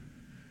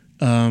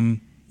 Well,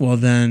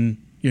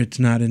 then it's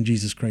not in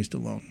Jesus Christ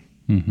alone.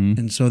 Mm-hmm.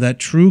 And so that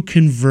true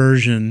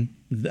conversion,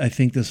 I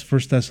think this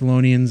 1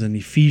 Thessalonians and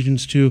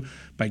Ephesians 2,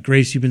 by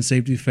grace you've been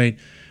saved through faith,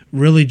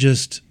 really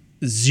just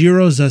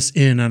zeroes us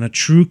in on a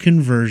true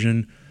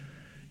conversion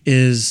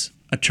is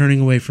a turning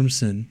away from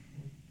sin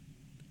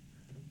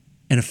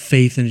and a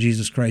faith in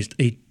Jesus Christ.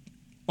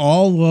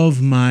 All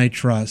of my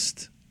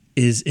trust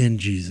is in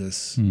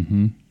Jesus.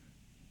 Mm-hmm.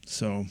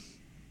 So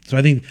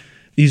I think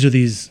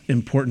these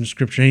important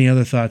scriptures. Any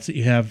other thoughts that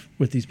you have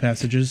with these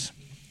passages?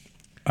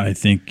 I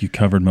think you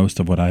covered most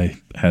of what I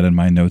had in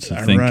my notes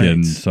to think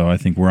in, so I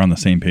think we're on the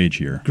same page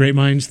here. Great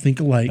minds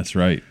think alike. That's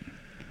right.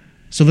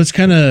 So let's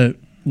kind of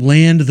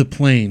land the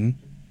plane,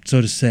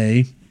 so to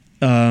say,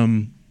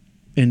 and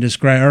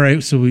describe. All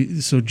right,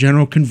 so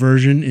general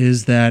conversion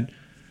is that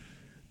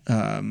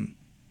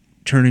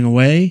turning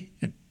away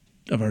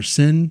of our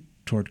sin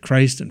toward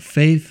Christ and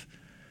faith.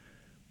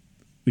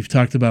 We've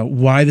talked about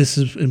why this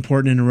is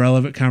important in a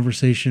relevant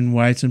conversation,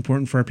 why it's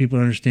important for our people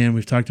to understand.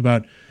 We've talked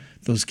about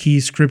those key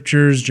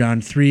scriptures,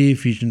 John 3,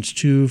 Ephesians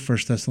 2, 1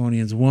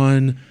 Thessalonians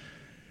 1.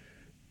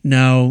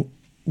 Now,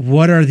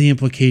 what are the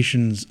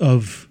implications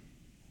of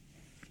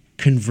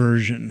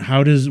conversion?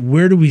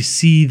 Where do we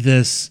see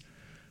this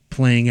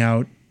playing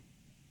out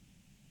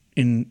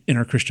in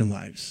our Christian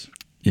lives?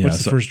 Yeah,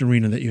 What's the first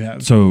arena that you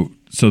have? So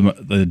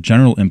the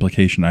general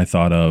implication I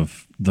thought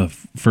of, the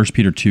 1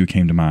 Peter 2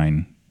 came to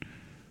mind,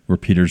 where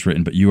Peter's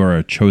written, "But you are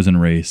a chosen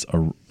race,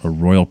 a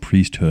royal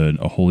priesthood,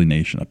 a holy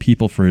nation, a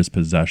people for his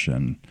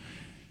possession,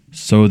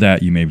 so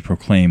that you may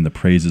proclaim the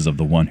praises of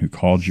the one who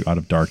called you out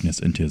of darkness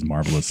into his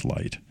marvelous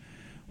light.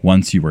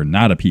 Once you were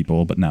not a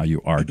people, but now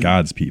you are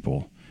God's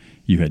people.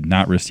 You had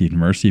not received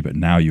mercy, but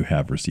now you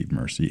have received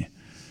mercy."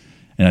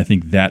 And I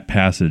think that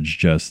passage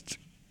just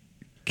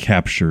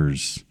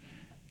captures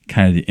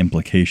kind of the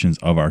implications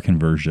of our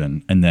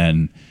conversion. And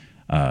then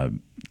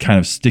kind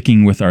of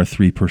sticking with our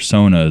three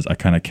personas, I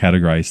kind of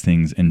categorize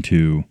things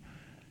into,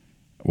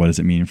 what does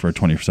it mean for a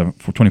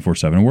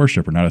 24/7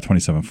 worshiper, not a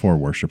 27/4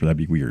 worshiper? That'd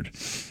be weird.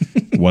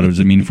 What does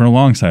it mean for a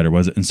alongside, or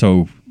was it? And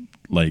so,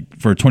 like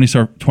for a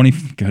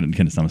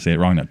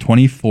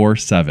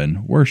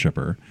 24/7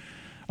 worshiper,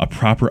 a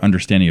proper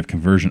understanding of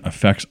conversion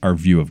affects our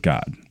view of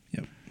God.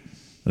 Yep.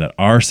 That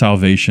our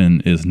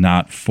salvation is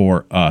not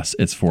for us;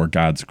 it's for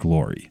God's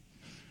glory.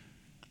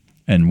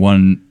 And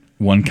one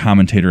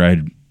commentator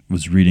I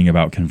was reading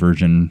about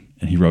conversion,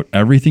 and he wrote,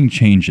 "Everything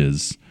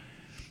changes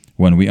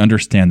when we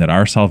understand that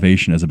our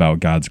salvation is about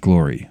God's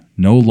glory.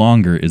 No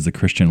longer is the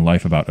Christian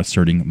life about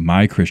asserting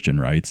my Christian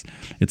rights.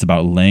 It's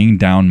about laying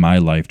down my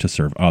life to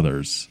serve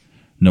others.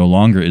 No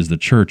longer is the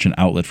church an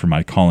outlet for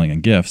my calling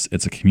and gifts.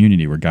 It's a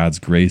community where God's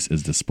grace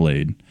is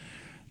displayed.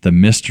 The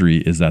mystery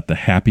is that the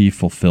happy,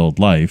 fulfilled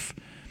life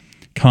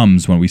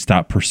comes when we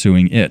stop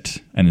pursuing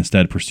it and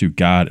instead pursue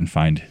God and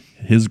find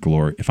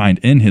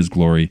in his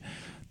glory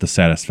the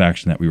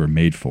satisfaction that we were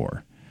made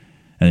for."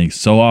 I think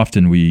so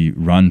often we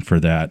run for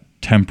that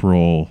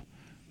temporal,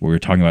 what we were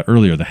talking about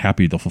earlier, the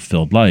happy, the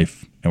fulfilled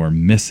life, and we're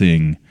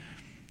missing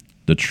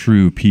the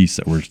true peace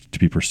that we're to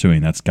be pursuing.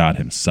 That's God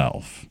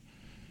himself.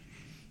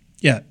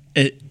 Yeah,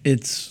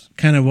 it's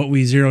kind of what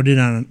we zeroed in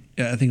on,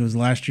 I think it was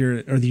last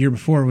year or the year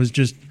before, was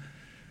just,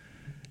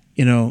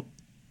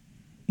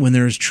 when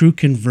there is true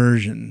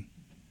conversion,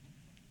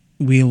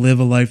 we live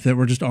a life that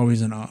we're just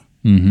always in awe.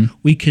 Mm-hmm.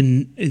 We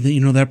can,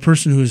 that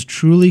person who is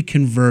truly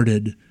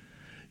converted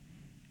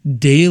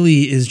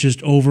daily is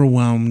just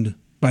overwhelmed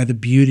by the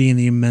beauty and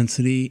the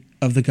immensity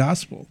of the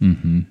gospel.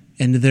 Mm-hmm.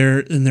 And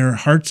their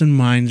hearts and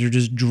minds are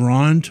just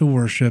drawn to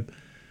worship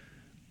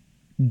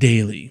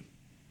daily.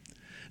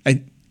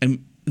 I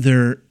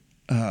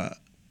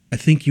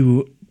think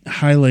you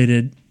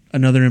highlighted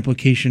another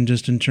implication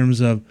just in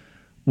terms of,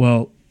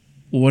 well,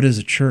 what is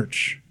a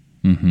church?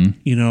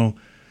 Mm-hmm.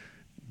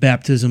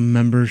 Baptism,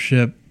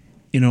 membership.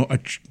 A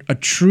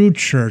true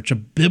church, a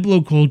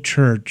biblical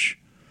church,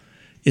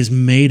 is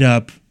made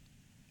up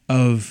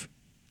of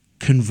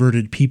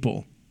converted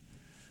people,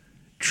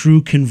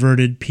 true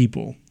converted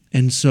people.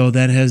 And so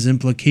that has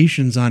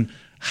implications on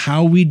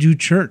how we do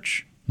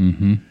church.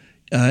 Mm-hmm.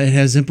 It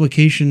has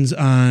implications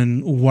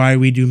on why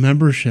we do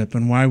membership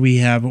and why we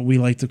have what we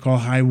like to call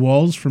high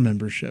walls for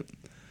membership.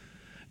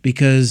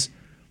 Because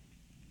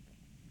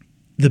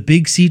the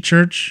Big C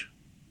church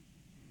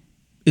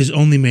is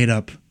only made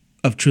up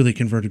of truly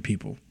converted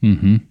people.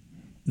 Mm-hmm.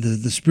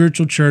 The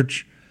spiritual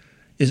church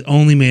is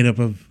only made up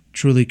of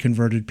truly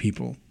converted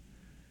people.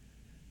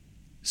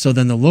 So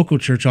then the local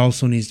church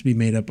also needs to be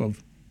made up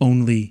of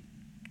only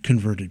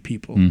converted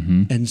people.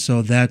 Mm-hmm. And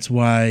so that's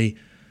why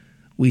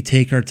we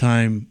take our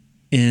time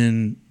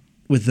in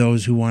with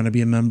those who want to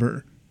be a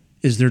member,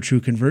 is their true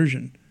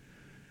conversion.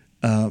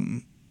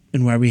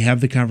 And why we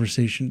have the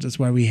conversations. That's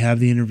why we have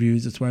the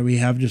interviews. That's why we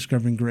have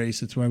Discovering Grace.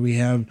 That's why we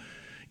have,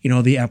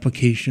 the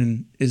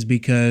application, is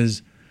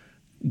because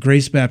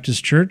Grace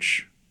Baptist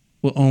Church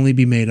will only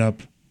be made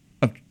up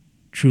of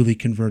truly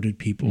converted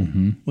people.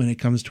 Mm-hmm. When it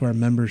comes to our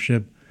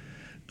membership.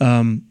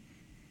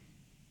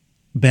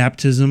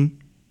 Baptism,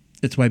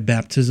 that's why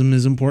baptism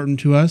is important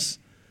to us.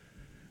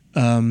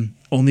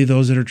 Only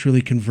those that are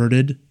truly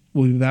converted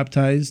will be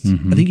baptized.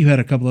 Mm-hmm. I think you had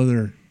a couple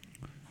other.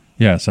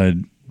 Yes, I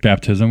had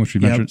baptism, which we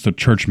mentioned. So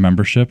church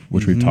membership,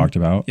 which we've talked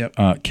about.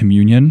 Yep.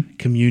 Communion,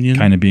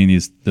 kind of being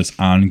this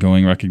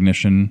ongoing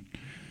recognition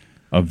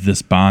of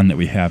this bond that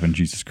we have in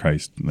Jesus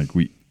Christ. Like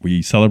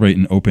we celebrate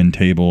an open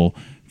table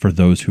for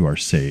those who are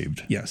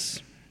saved.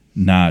 Yes.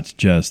 Not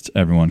just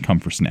everyone come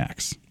for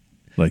snacks.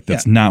 Like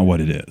that's not what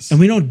it is. And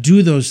we don't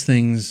do those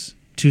things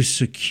to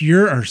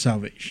secure our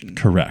salvation.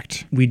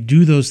 Correct. We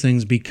do those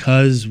things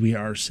because we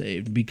are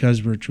saved,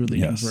 because we're truly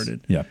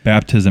converted. Yeah.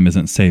 Baptism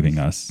isn't saving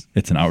us.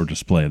 It's an outward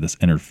display of this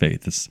inner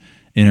faith, this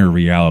inner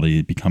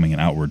reality becoming an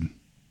outward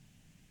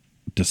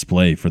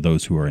display for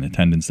those who are in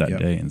attendance that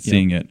day and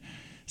seeing it.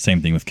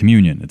 Same thing with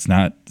communion. It's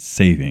not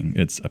saving.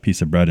 It's a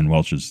piece of bread and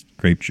Welch's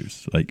grape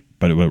juice.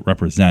 But it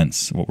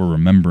represents what we're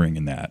remembering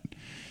in that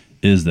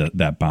is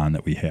that bond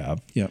that we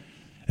have. Yep.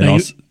 Go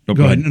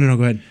ahead. No,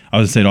 go ahead. I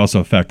was going to say it also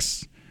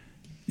affects,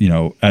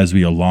 as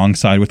we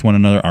alongside with one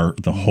another,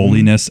 the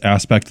holiness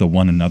aspect, the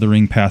one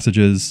anothering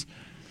passages,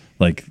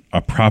 like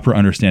a proper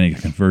understanding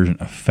of conversion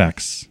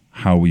affects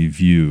how we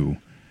view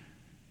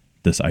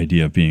this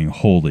idea of being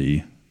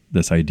holy,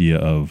 this idea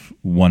of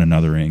one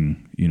anothering,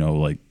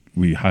 like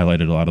we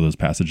highlighted a lot of those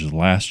passages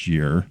last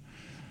year,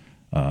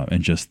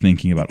 and just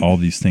thinking about all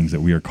these things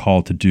that we are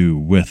called to do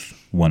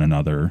with one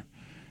another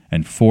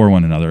and for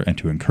one another, and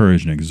to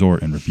encourage and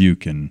exhort and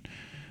rebuke and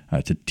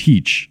to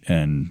teach,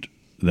 and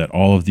that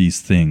all of these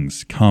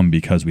things come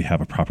because we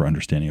have a proper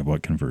understanding of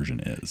what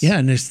conversion is. Yeah,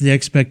 and it's the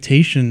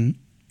expectation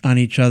on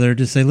each other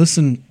to say,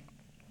 listen,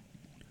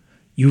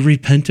 you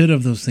repented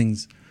of those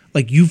things.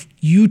 Like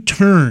you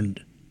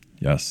turned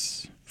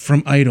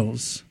from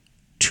idols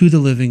to the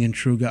living and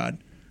true God.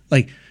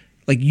 Like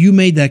you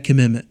made that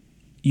commitment.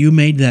 You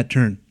made that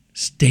turn.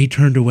 Stay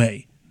turned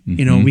away.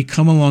 Mm-hmm. We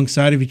come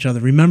alongside of each other.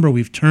 Remember,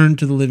 we've turned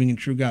to the living and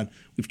true God.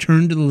 We've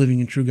turned to the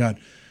living and true God.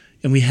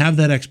 And we have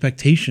that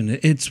expectation.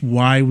 It's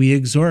why we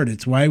exhort.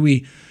 It's why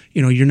we,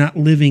 you're not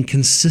living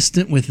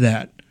consistent with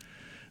that.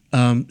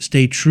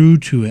 Stay true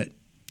to it.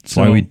 That's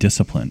why we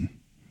discipline.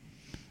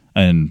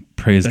 And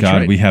praise God,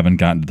 right. We haven't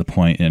gotten to the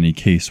point in any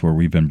case where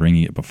we've been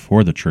bringing it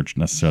before the church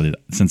necessarily,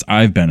 since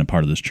I've been a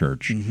part of this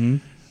church. Mm-hmm.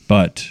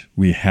 But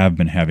we have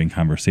been having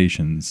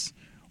conversations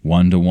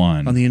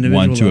one-to-one, on the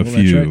individual one to level,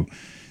 a few,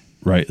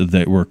 right,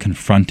 that we're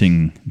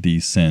confronting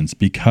these sins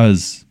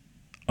because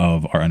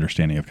of our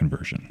understanding of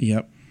conversion.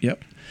 Yep.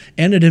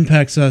 And it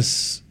impacts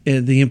us.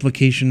 The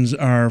implications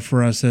are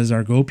for us as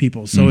our go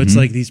people. So it's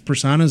like these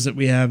personas that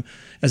we have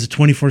as a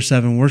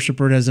 24/7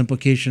 worshiper. It has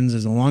implications.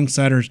 As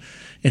alongsiders,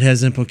 it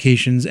has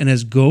implications. And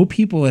as go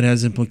people, it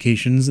has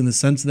implications in the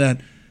sense that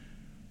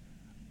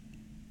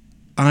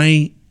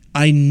I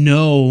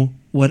know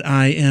what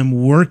I am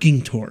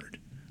working toward.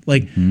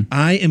 Like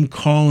I am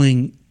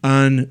calling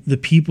on the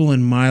people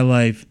in my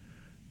life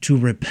to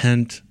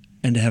repent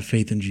and to have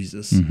faith in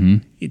Jesus,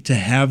 to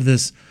have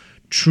this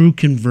true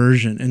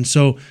conversion. And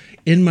so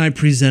in my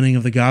presenting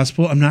of the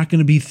gospel, I'm not going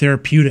to be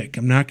therapeutic.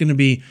 I'm not going to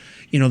be,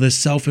 this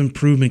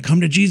self-improvement. Come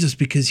to Jesus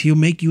because he'll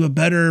make you a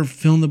better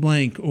fill in the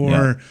blank,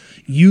 or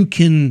you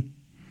can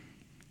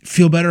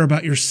feel better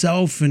about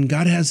yourself and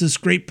God has this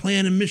great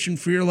plan and mission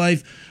for your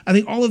life. I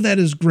think all of that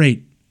is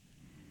great,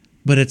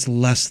 but it's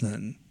less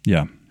than.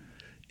 Yeah.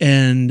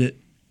 And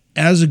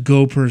as a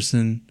go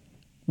person,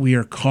 we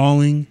are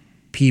calling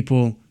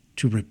people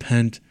to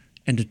repent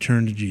and to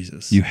turn to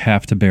Jesus. You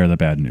have to bear the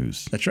bad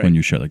news. That's right. When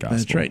you share the gospel.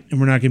 That's right. And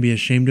we're not going to be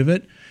ashamed of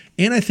it.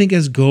 And I think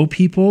as go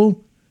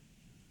people,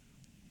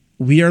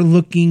 we are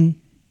looking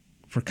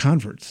for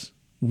converts.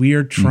 We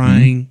are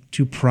trying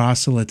to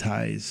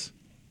proselytize.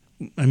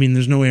 I mean,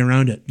 there's no way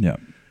around it. Yeah.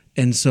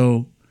 And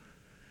so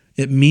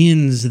it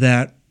means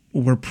that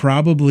we're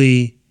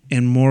probably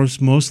and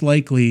most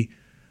likely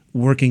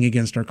working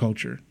against our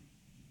culture.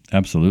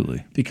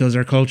 Absolutely. Because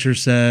our culture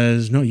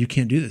says, no, you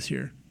can't do this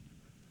here.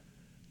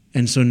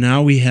 And so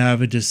now we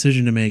have a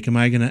decision to make. Am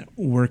I going to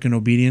work in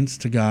obedience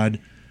to God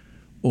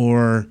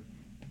or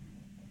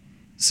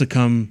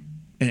succumb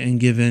and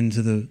give in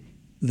to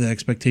the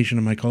expectation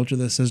of my culture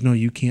that says, no,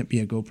 you can't be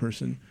a go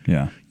person.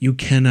 Yeah. You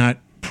cannot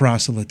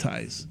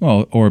proselytize.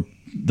 Well, or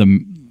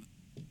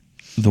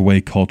the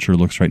way culture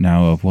looks right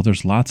now of, well,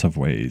 there's lots of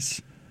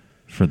ways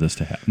for this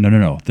to happen.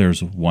 No.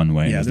 There's one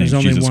way. Yeah, His there's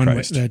name's only Jesus one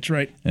Christ. way. That's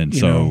right. And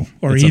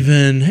or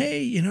even,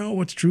 hey,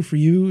 what's true for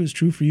you is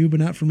true for you, but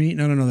not for me.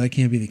 No, that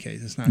can't be the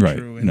case. It's not Right.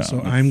 true. And No,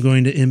 so I'm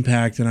going to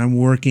impact, and I'm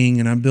working,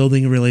 and I'm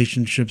building a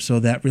relationship so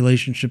that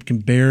relationship can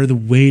bear the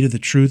weight of the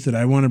truth that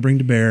I want to bring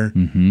to bear.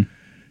 Mm-hmm.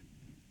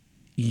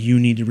 You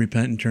need to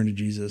repent and turn to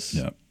Jesus.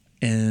 Yep.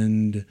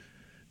 And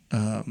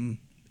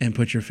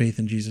put your faith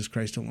in Jesus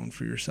Christ alone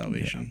for your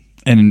salvation.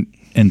 Yeah.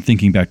 And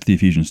thinking back to the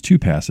Ephesians 2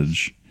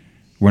 passage,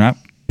 we're not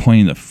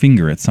pointing the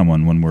finger at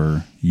someone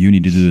when you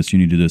need to do this, you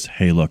need to do this.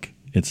 Hey, look,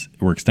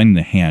 we're extending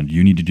the hand.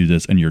 You need to do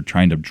this, and you're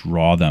trying to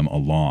draw them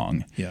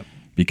along. Yep.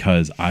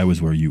 Because I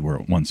was where you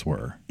once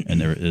were,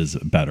 and there is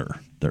better.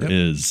 There Yep.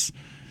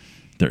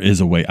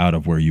 is a way out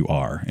of where you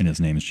are, and His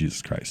name is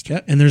Jesus Christ.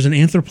 Yeah, and there's an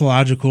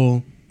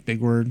anthropological,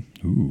 big word,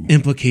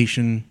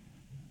 implication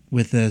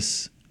with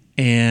this,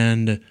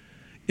 and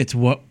it's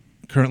what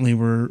currently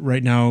we're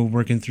right now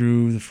working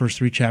through the first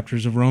 3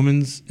 chapters of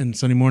Romans and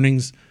Sunday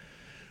mornings.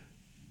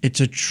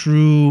 It's a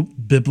true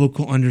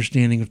biblical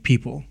understanding of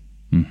people.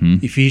 Mm-hmm.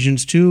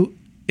 Ephesians 2,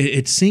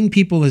 it's seeing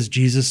people as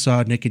Jesus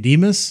saw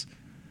Nicodemus.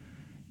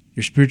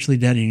 You're spiritually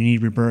dead and you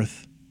need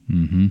rebirth.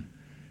 Mm-hmm.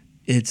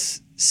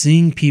 It's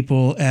seeing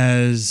people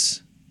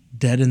as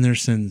dead in their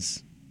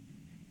sins.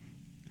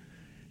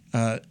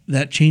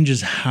 That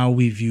changes how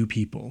we view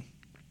people.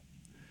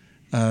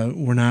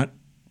 We're not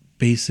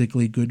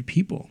basically good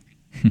people.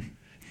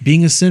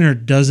 Being a sinner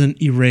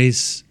doesn't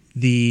erase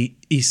the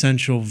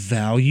essential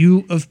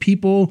value of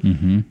people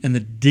and the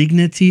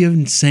dignity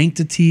and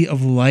sanctity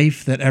of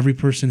life that every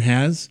person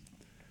has.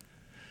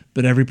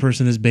 But every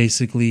person is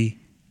basically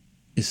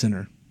a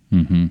sinner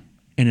and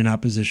in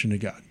opposition to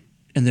God.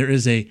 And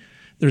there's a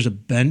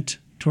bent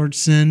towards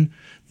sin.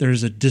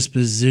 There's a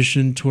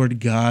disposition toward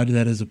God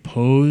that is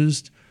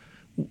opposed.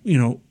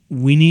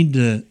 We need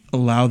to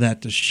allow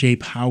that to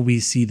shape how we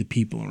see the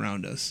people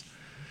around us.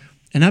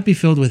 And not be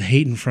filled with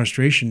hate and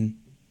frustration,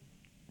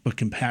 but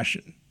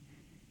compassion.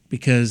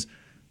 Because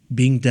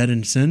being dead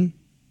in sin,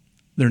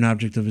 they're an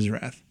object of His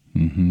wrath.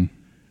 Mm-hmm.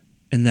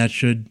 And that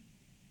should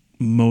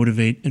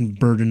motivate and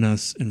burden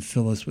us and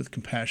fill us with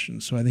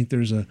compassion. So I think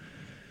there's an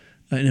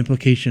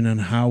implication on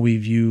how we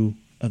view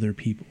other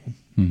people.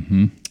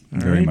 Mm-hmm.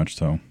 Very right? much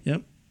so.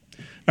 Yep.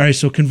 All right,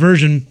 so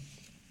conversion,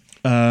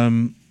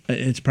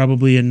 it's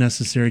probably a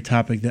necessary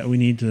topic that we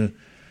need to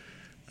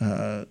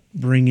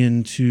bring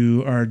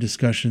into our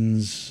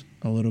discussions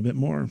a little bit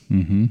more.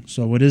 Mm-hmm.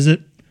 So what is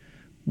it?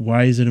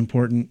 Why is it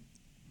important?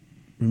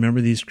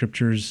 Remember these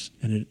scriptures,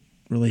 and it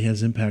really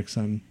has impacts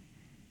on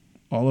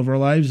all of our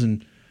lives,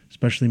 and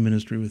especially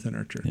ministry within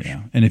our church.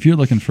 Yeah. And if you're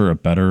looking for a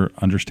better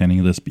understanding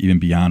of this, even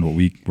beyond what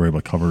we were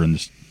able to cover in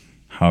this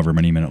however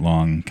many minute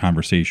long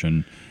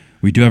conversation,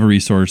 we do have a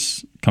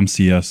resource. Come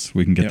see us.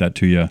 We can get that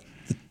to you.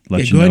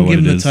 Let you go ahead know and give what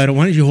them it the is. title.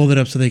 Why don't you hold it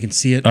up so they can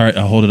see it? All right,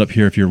 I'll hold it up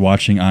here. If you're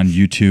watching on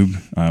YouTube,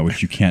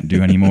 which you can't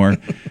do anymore,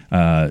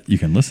 you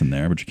can listen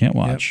there, but you can't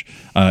watch.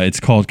 Yep.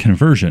 It's called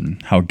Conversion,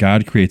 How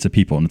God Creates a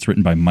People, and it's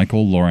written by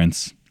Michael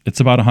Lawrence.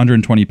 It's about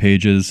 120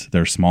 pages.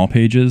 They're small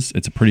pages.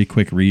 It's a pretty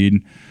quick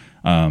read,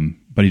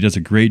 but he does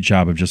a great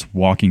job of just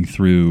walking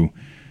through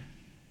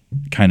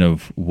kind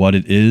of what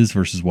it is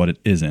versus what it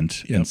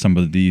isn't, and some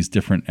of these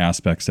different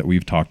aspects that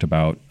we've talked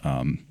about.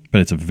 But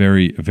it's a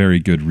very, very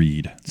good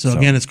read. So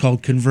again, it's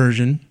called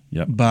Conversion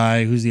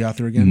by, who's the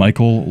author again?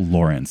 Michael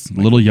Lawrence.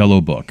 Little yellow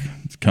book.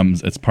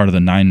 It's part of the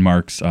 9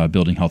 Marks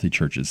Building Healthy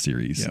Churches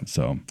series. Yep.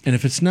 So, and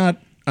if it's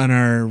not on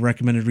our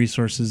recommended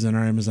resources on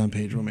our Amazon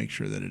page, we'll make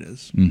sure that it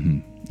is.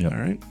 Mm-hmm. Yep. All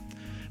right.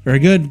 Very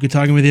good. Good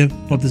talking with you.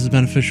 Hope this is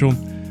beneficial.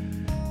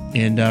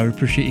 And we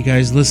appreciate you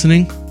guys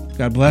listening.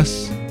 God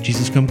bless.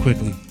 Jesus come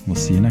quickly. We'll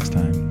see you next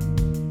time.